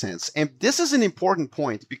kind of makes sense. And this is an important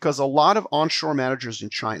point because a lot of onshore managers in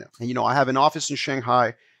China, and I have an office in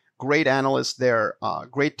Shanghai, great analysts there,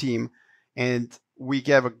 great team, and we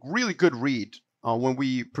get a really good read when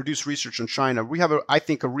we produce research on China. We have, I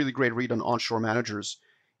think, a really great read on onshore managers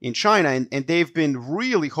in China, and they've been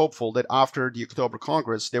really hopeful that after the October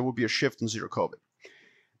Congress, there will be a shift in zero COVID.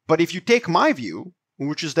 But if you take my view,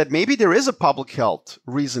 which is that maybe there is a public health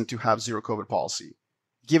reason to have zero COVID policy,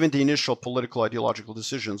 given the initial political ideological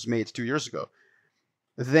decisions made 2 years ago,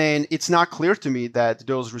 then it's not clear to me that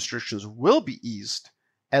those restrictions will be eased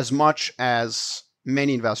as much as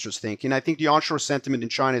many investors think. And I think the onshore sentiment in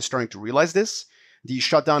China is starting to realize this. The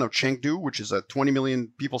shutdown of Chengdu, which is a 20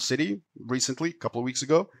 million people city recently, a couple of weeks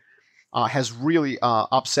ago, has really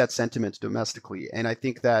upset sentiment domestically. And I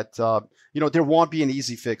think that, there won't be an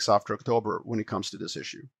easy fix after October when it comes to this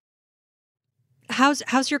issue.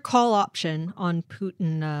 How's your call option on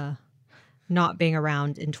Putin not being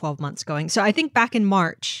around in 12 months going? So I think back in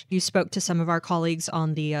March, you spoke to some of our colleagues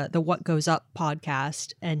on the What Goes Up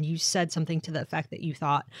podcast, and you said something to the effect that you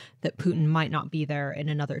thought that Putin might not be there in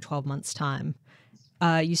another 12 months' time.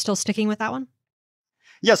 You still sticking with that one?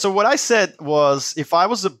 Yeah, so what I said was, if I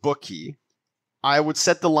was a bookie, I would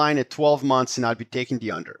set the line at 12 months and I'd be taking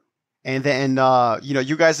the under. And then,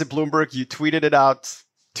 you guys at Bloomberg, you tweeted it out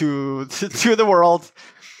to the world.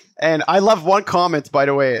 And I love one comment, by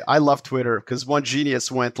the way. I love Twitter because one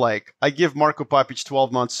genius went like, I give Marko Papic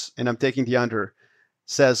 12 months and I'm taking the under,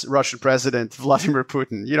 says Russian President Vladimir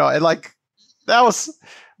Putin. And like that was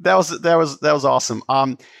awesome.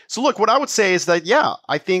 So look, what I would say is that,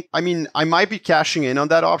 I might be cashing in on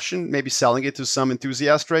that option, maybe selling it to some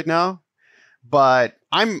enthusiast right now, but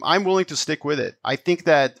I'm willing to stick with it. I think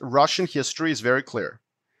that Russian history is very clear.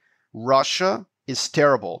 Russia is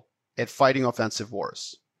terrible at fighting offensive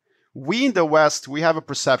wars. We in the West, we have a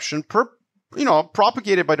perception,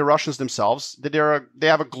 propagated by the Russians themselves, that they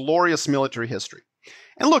have a glorious military history.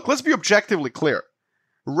 And look, let's be objectively clear.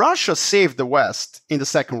 Russia saved the West in the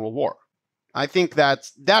Second World War. I think that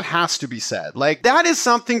has to be said. Like, that is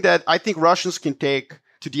something that I think Russians can take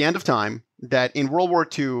to the end of time, that in World War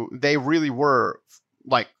II, they really were,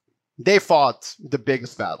 like, they fought the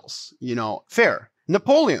biggest battles. Fair.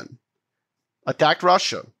 Napoleon attacked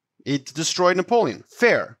Russia. It destroyed Napoleon.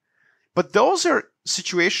 Fair. But those are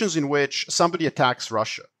situations in which somebody attacks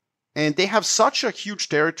Russia. And they have such a huge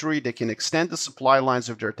territory, they can extend the supply lines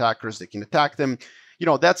of their attackers, they can attack them.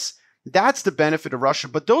 That's the benefit of Russia.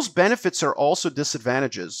 But those benefits are also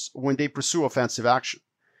disadvantages when they pursue offensive action,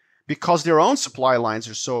 because their own supply lines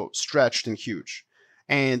are so stretched and huge.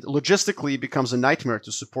 And logistically, it becomes a nightmare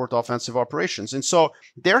to support offensive operations. And so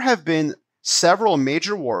there have been several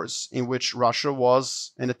major wars in which Russia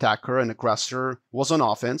was an attacker, an aggressor, was on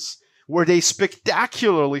offense, where they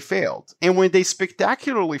spectacularly failed. And when they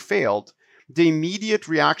spectacularly failed, the immediate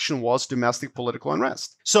reaction was domestic political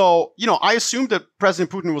unrest. So, I assumed that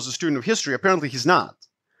President Putin was a student of history. Apparently he's not.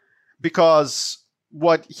 Because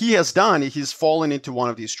what he has done, he's fallen into one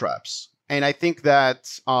of these traps. And I think that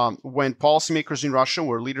when policymakers in Russia,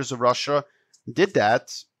 where leaders of Russia did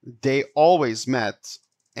that, they always met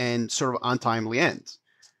an sort of untimely end.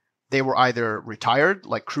 They were either retired,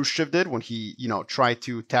 like Khrushchev did when he, tried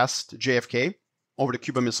to test JFK over the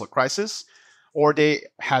Cuban Missile Crisis, or they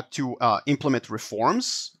had to implement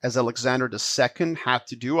reforms, as Alexander II had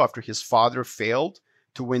to do after his father failed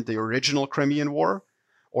to win the original Crimean War,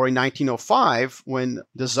 or in 1905, when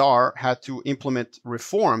the Tsar had to implement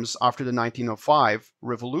reforms after the 1905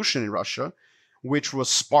 revolution in Russia, which was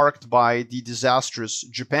sparked by the disastrous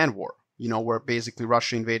Japan War, where basically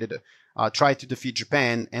Russia tried to defeat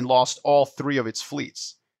Japan and lost all three of its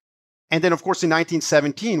fleets. And then, of course, in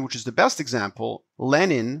 1917, which is the best example,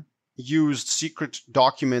 Lenin used secret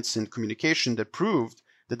documents and communication that proved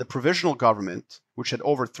that the provisional government, which had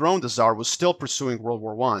overthrown the Tsar, was still pursuing World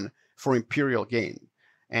War I for imperial gain.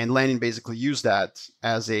 And Lenin basically used that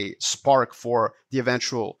as a spark for the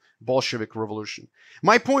eventual Bolshevik revolution.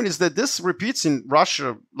 My point is that this repeats in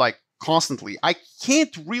Russia, like, constantly. I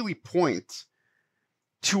can't really point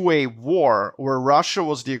to a war where Russia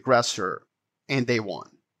was the aggressor and they won.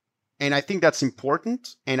 And I think that's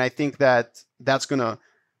important. And I think that that's going to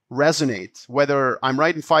resonate. Whether I'm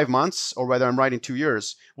right in 5 months or whether I'm right in 2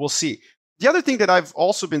 years, we'll see. The other thing that I've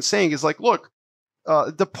also been saying is, like, look,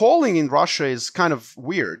 the polling in Russia is kind of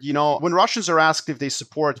weird. When Russians are asked if they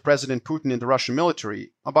support President Putin in the Russian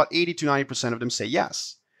military, about 80 to 90% of them say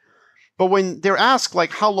yes. But when they're asked,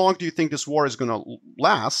 like, how long do you think this war is going to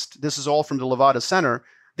last? This is all from the Levada Center.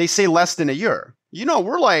 They say less than a year.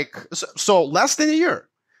 We're like, so less than a year.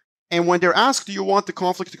 And when they're asked, do you want the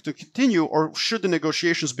conflict to continue or should the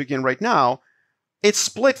negotiations begin right now? It's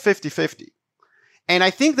split 50-50. And I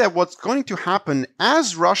think that what's going to happen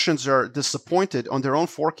as Russians are disappointed on their own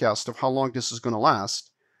forecast of how long this is going to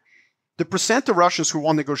last, the percent of Russians who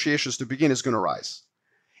want negotiations to begin is going to rise.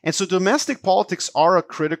 And so domestic politics are a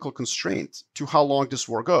critical constraint to how long this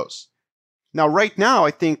war goes. Now, right now,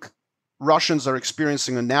 I think Russians are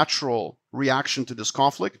experiencing a natural reaction to this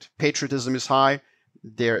conflict. Patriotism is high.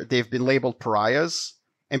 They've been labeled pariahs.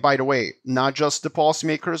 And by the way, not just the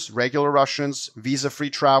policymakers, regular Russians, visa-free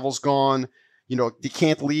travel's gone. They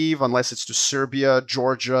can't leave unless it's to Serbia,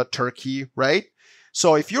 Georgia, Turkey, right?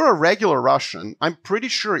 So if you're a regular Russian, I'm pretty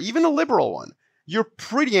sure, even a liberal one, you're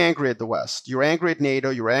pretty angry at the West. You're angry at NATO.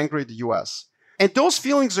 You're angry at the US. And those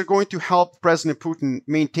feelings are going to help President Putin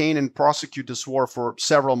maintain and prosecute this war for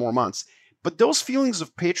several more months. But those feelings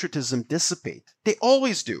of patriotism dissipate. They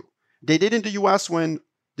always do. They did in the US when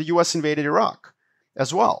the US invaded Iraq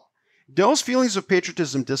as well. Those feelings of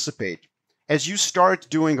patriotism dissipate as you start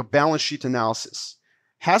doing a balance sheet analysis.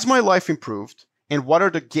 Has my life improved? And what are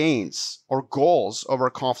the gains or goals of our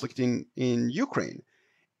conflict in Ukraine?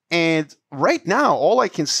 And right now, all I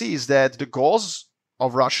can see is that the goals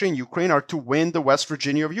of Russia and Ukraine are to win the West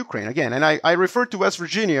Virginia of Ukraine. Again, and I refer to West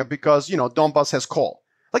Virginia because, Donbass has coal.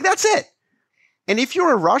 Like, that's it. And if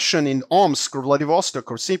you're a Russian in Omsk or Vladivostok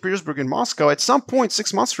or St. Petersburg and Moscow, at some point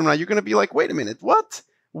 6 months from now, you're going to be like, wait a minute, what?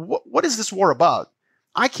 What is this war about?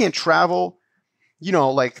 I can't travel.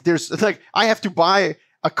 I have to buy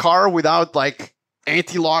a car without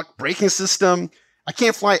anti-lock braking system. I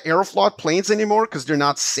can't fly Aeroflot planes anymore because they're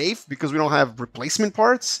not safe because we don't have replacement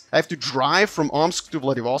parts. I have to drive from Omsk to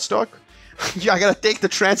Vladivostok. I got to take the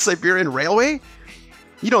Trans-Siberian Railway.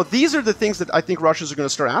 These are the things that I think Russians are going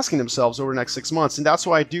to start asking themselves over the next 6 months. And that's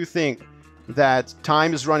why I do think that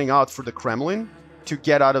time is running out for the Kremlin to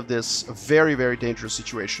get out of this very, very dangerous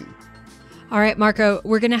situation. All right, Marco,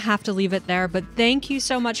 we're going to have to leave it there, but thank you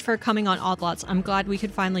so much for coming on Odd Lots. I'm glad we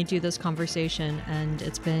could finally do this conversation, and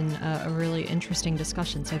it's been a really interesting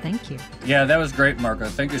discussion, so thank you. Yeah, that was great, Marco.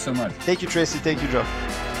 Thank you so much. Thank you, Tracy. Thank you, Joe.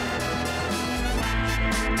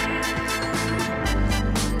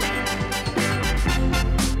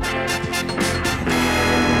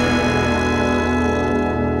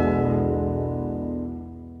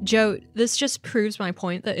 Joe, this just proves my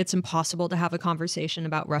point that it's impossible to have a conversation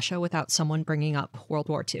about Russia without someone bringing up World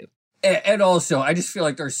War II. And also, I just feel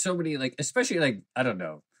like there's so many, especially I don't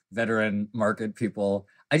know, veteran market people.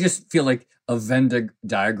 I just feel like a Venn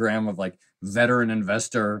diagram of veteran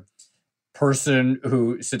investor, person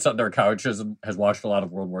who sits on their couches and has watched a lot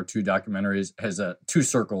of World War II documentaries, has two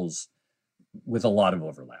circles with a lot of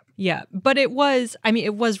overlap. Yeah, but it was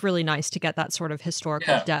really nice to get that sort of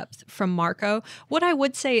historical depth from Marco. What I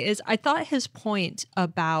would say is I thought his point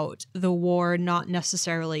about the war not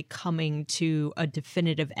necessarily coming to a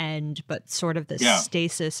definitive end, but sort of this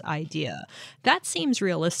stasis idea, that seems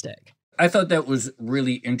realistic. I thought that was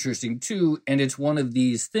really interesting too. And it's one of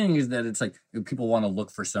these things that it's people want to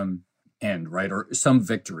look for some end, right? Or some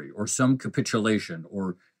victory or some capitulation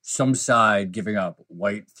or some side giving up,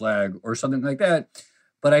 white flag or something like that.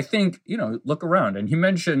 But I think, look around. And he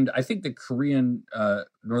mentioned, I think the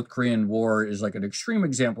North Korean war is an extreme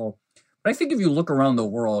example. But I think if you look around the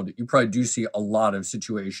world, you probably do see a lot of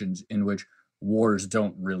situations in which wars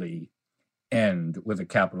don't really end with a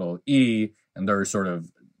capital E. And there are sort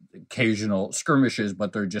of occasional skirmishes,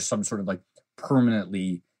 but they're just some sort of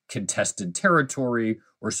permanently contested territory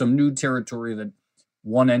or some new territory that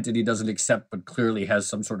one entity doesn't accept, but clearly has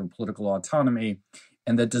some sort of political autonomy.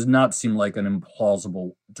 And that does not seem like an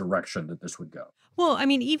implausible direction that this would go. Well,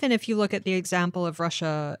 even if you look at the example of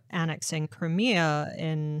Russia annexing Crimea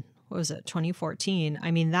in, 2014,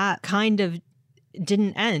 that kind of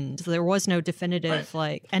didn't end. There was no definitive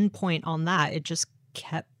endpoint on that. It just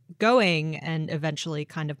kept going and eventually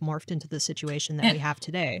kind of morphed into the situation that we have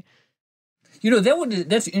today.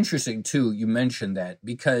 That's interesting too. You mentioned that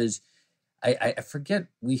because I forget,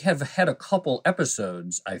 we have had a couple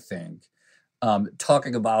episodes, I think,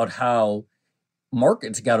 talking about how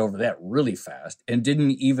markets got over that really fast and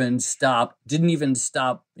didn't even stop,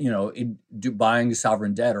 buying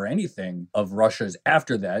sovereign debt or anything of Russia's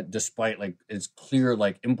after that, despite its clear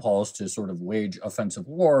impulse to sort of wage offensive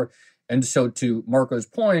war. And so to Marco's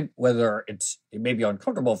point, whether it may be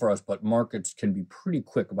uncomfortable for us, but markets can be pretty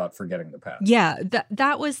quick about forgetting the past. Yeah,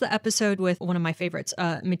 that was the episode with one of my favorites,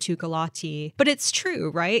 Mitu Galati. But it's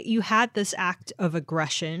true, right? You had this act of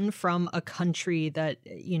aggression from a country that,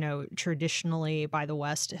 traditionally by the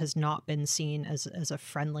West has not been seen as a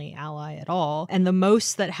friendly ally at all. And the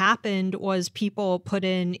most that happened was people put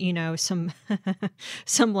in, some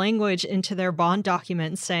some language into their bond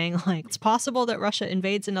documents saying it's possible that Russia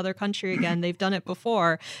invades another country again. They've done it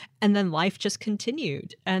before. And then life just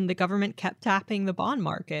continued. And the government kept tapping the bond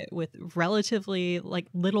market with relatively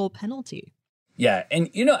little penalty. Yeah. And,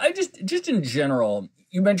 I just in general,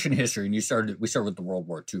 you mentioned history and we started with the World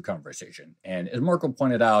War II conversation. And as Marco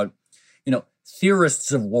pointed out,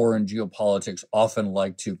 theorists of war and geopolitics often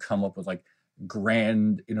like to come up with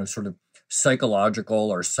grand, sort of psychological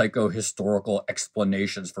or psychohistorical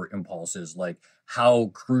explanations for impulses, like how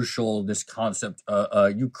crucial this concept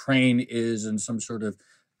Ukraine is and some sort of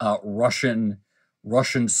Russian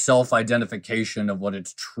self-identification of what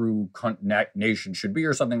its true nation should be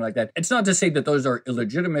or something like that. It's not to say that those are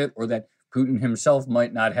illegitimate or that Putin himself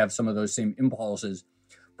might not have some of those same impulses,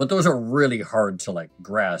 but those are really hard to like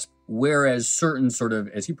grasp. Whereas certain sort of,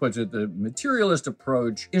 as he puts it, the materialist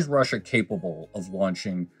approach, is Russia capable of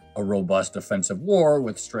launching a robust offensive war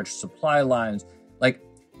with stretched supply lines? Like,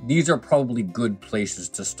 these are probably good places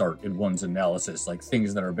to start in one's analysis, like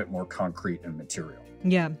things that are a bit more concrete and material.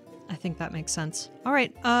 Yeah, I think that makes sense. All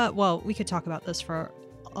right. Well, we could talk about this for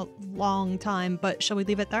a long time, but shall we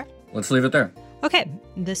leave it there? Let's leave it there. Okay,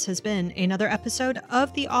 this has been another episode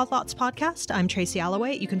of the Odd Lots podcast. I'm Tracy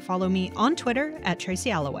Alloway. You can follow me on Twitter at Tracy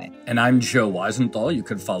Alloway. And I'm Joe Weisenthal. You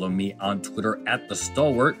can follow me on Twitter at The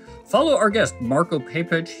Stalwart. Follow our guest, Marco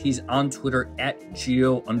Papich. He's on Twitter at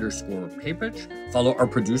Geo_Papich. Follow our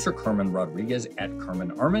producer, Carmen Rodriguez, at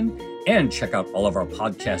Carmen Armin. And check out all of our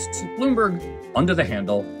podcasts at Bloomberg under the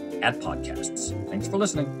handle @podcasts. Thanks for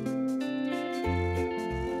listening.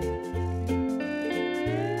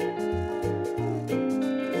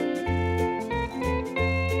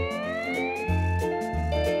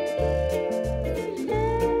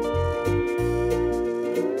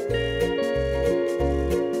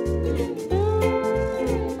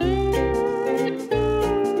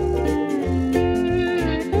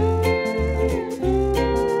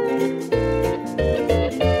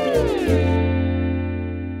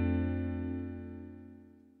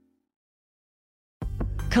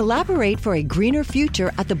 Collaborate for a greener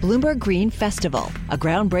future at the Bloomberg Green Festival, a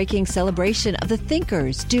groundbreaking celebration of the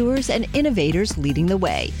thinkers, doers, and innovators leading the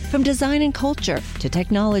way. From design and culture to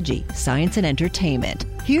technology, science, and entertainment.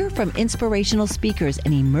 Hear from inspirational speakers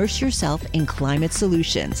and immerse yourself in climate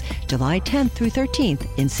solutions. July 10th through 13th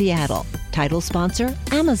in Seattle. Title sponsor,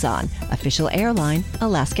 Amazon. Official airline,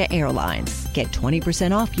 Alaska Airlines. Get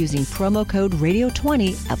 20% off using promo code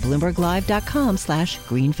RADIO20 at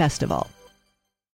BloombergLive.com/Green Festival.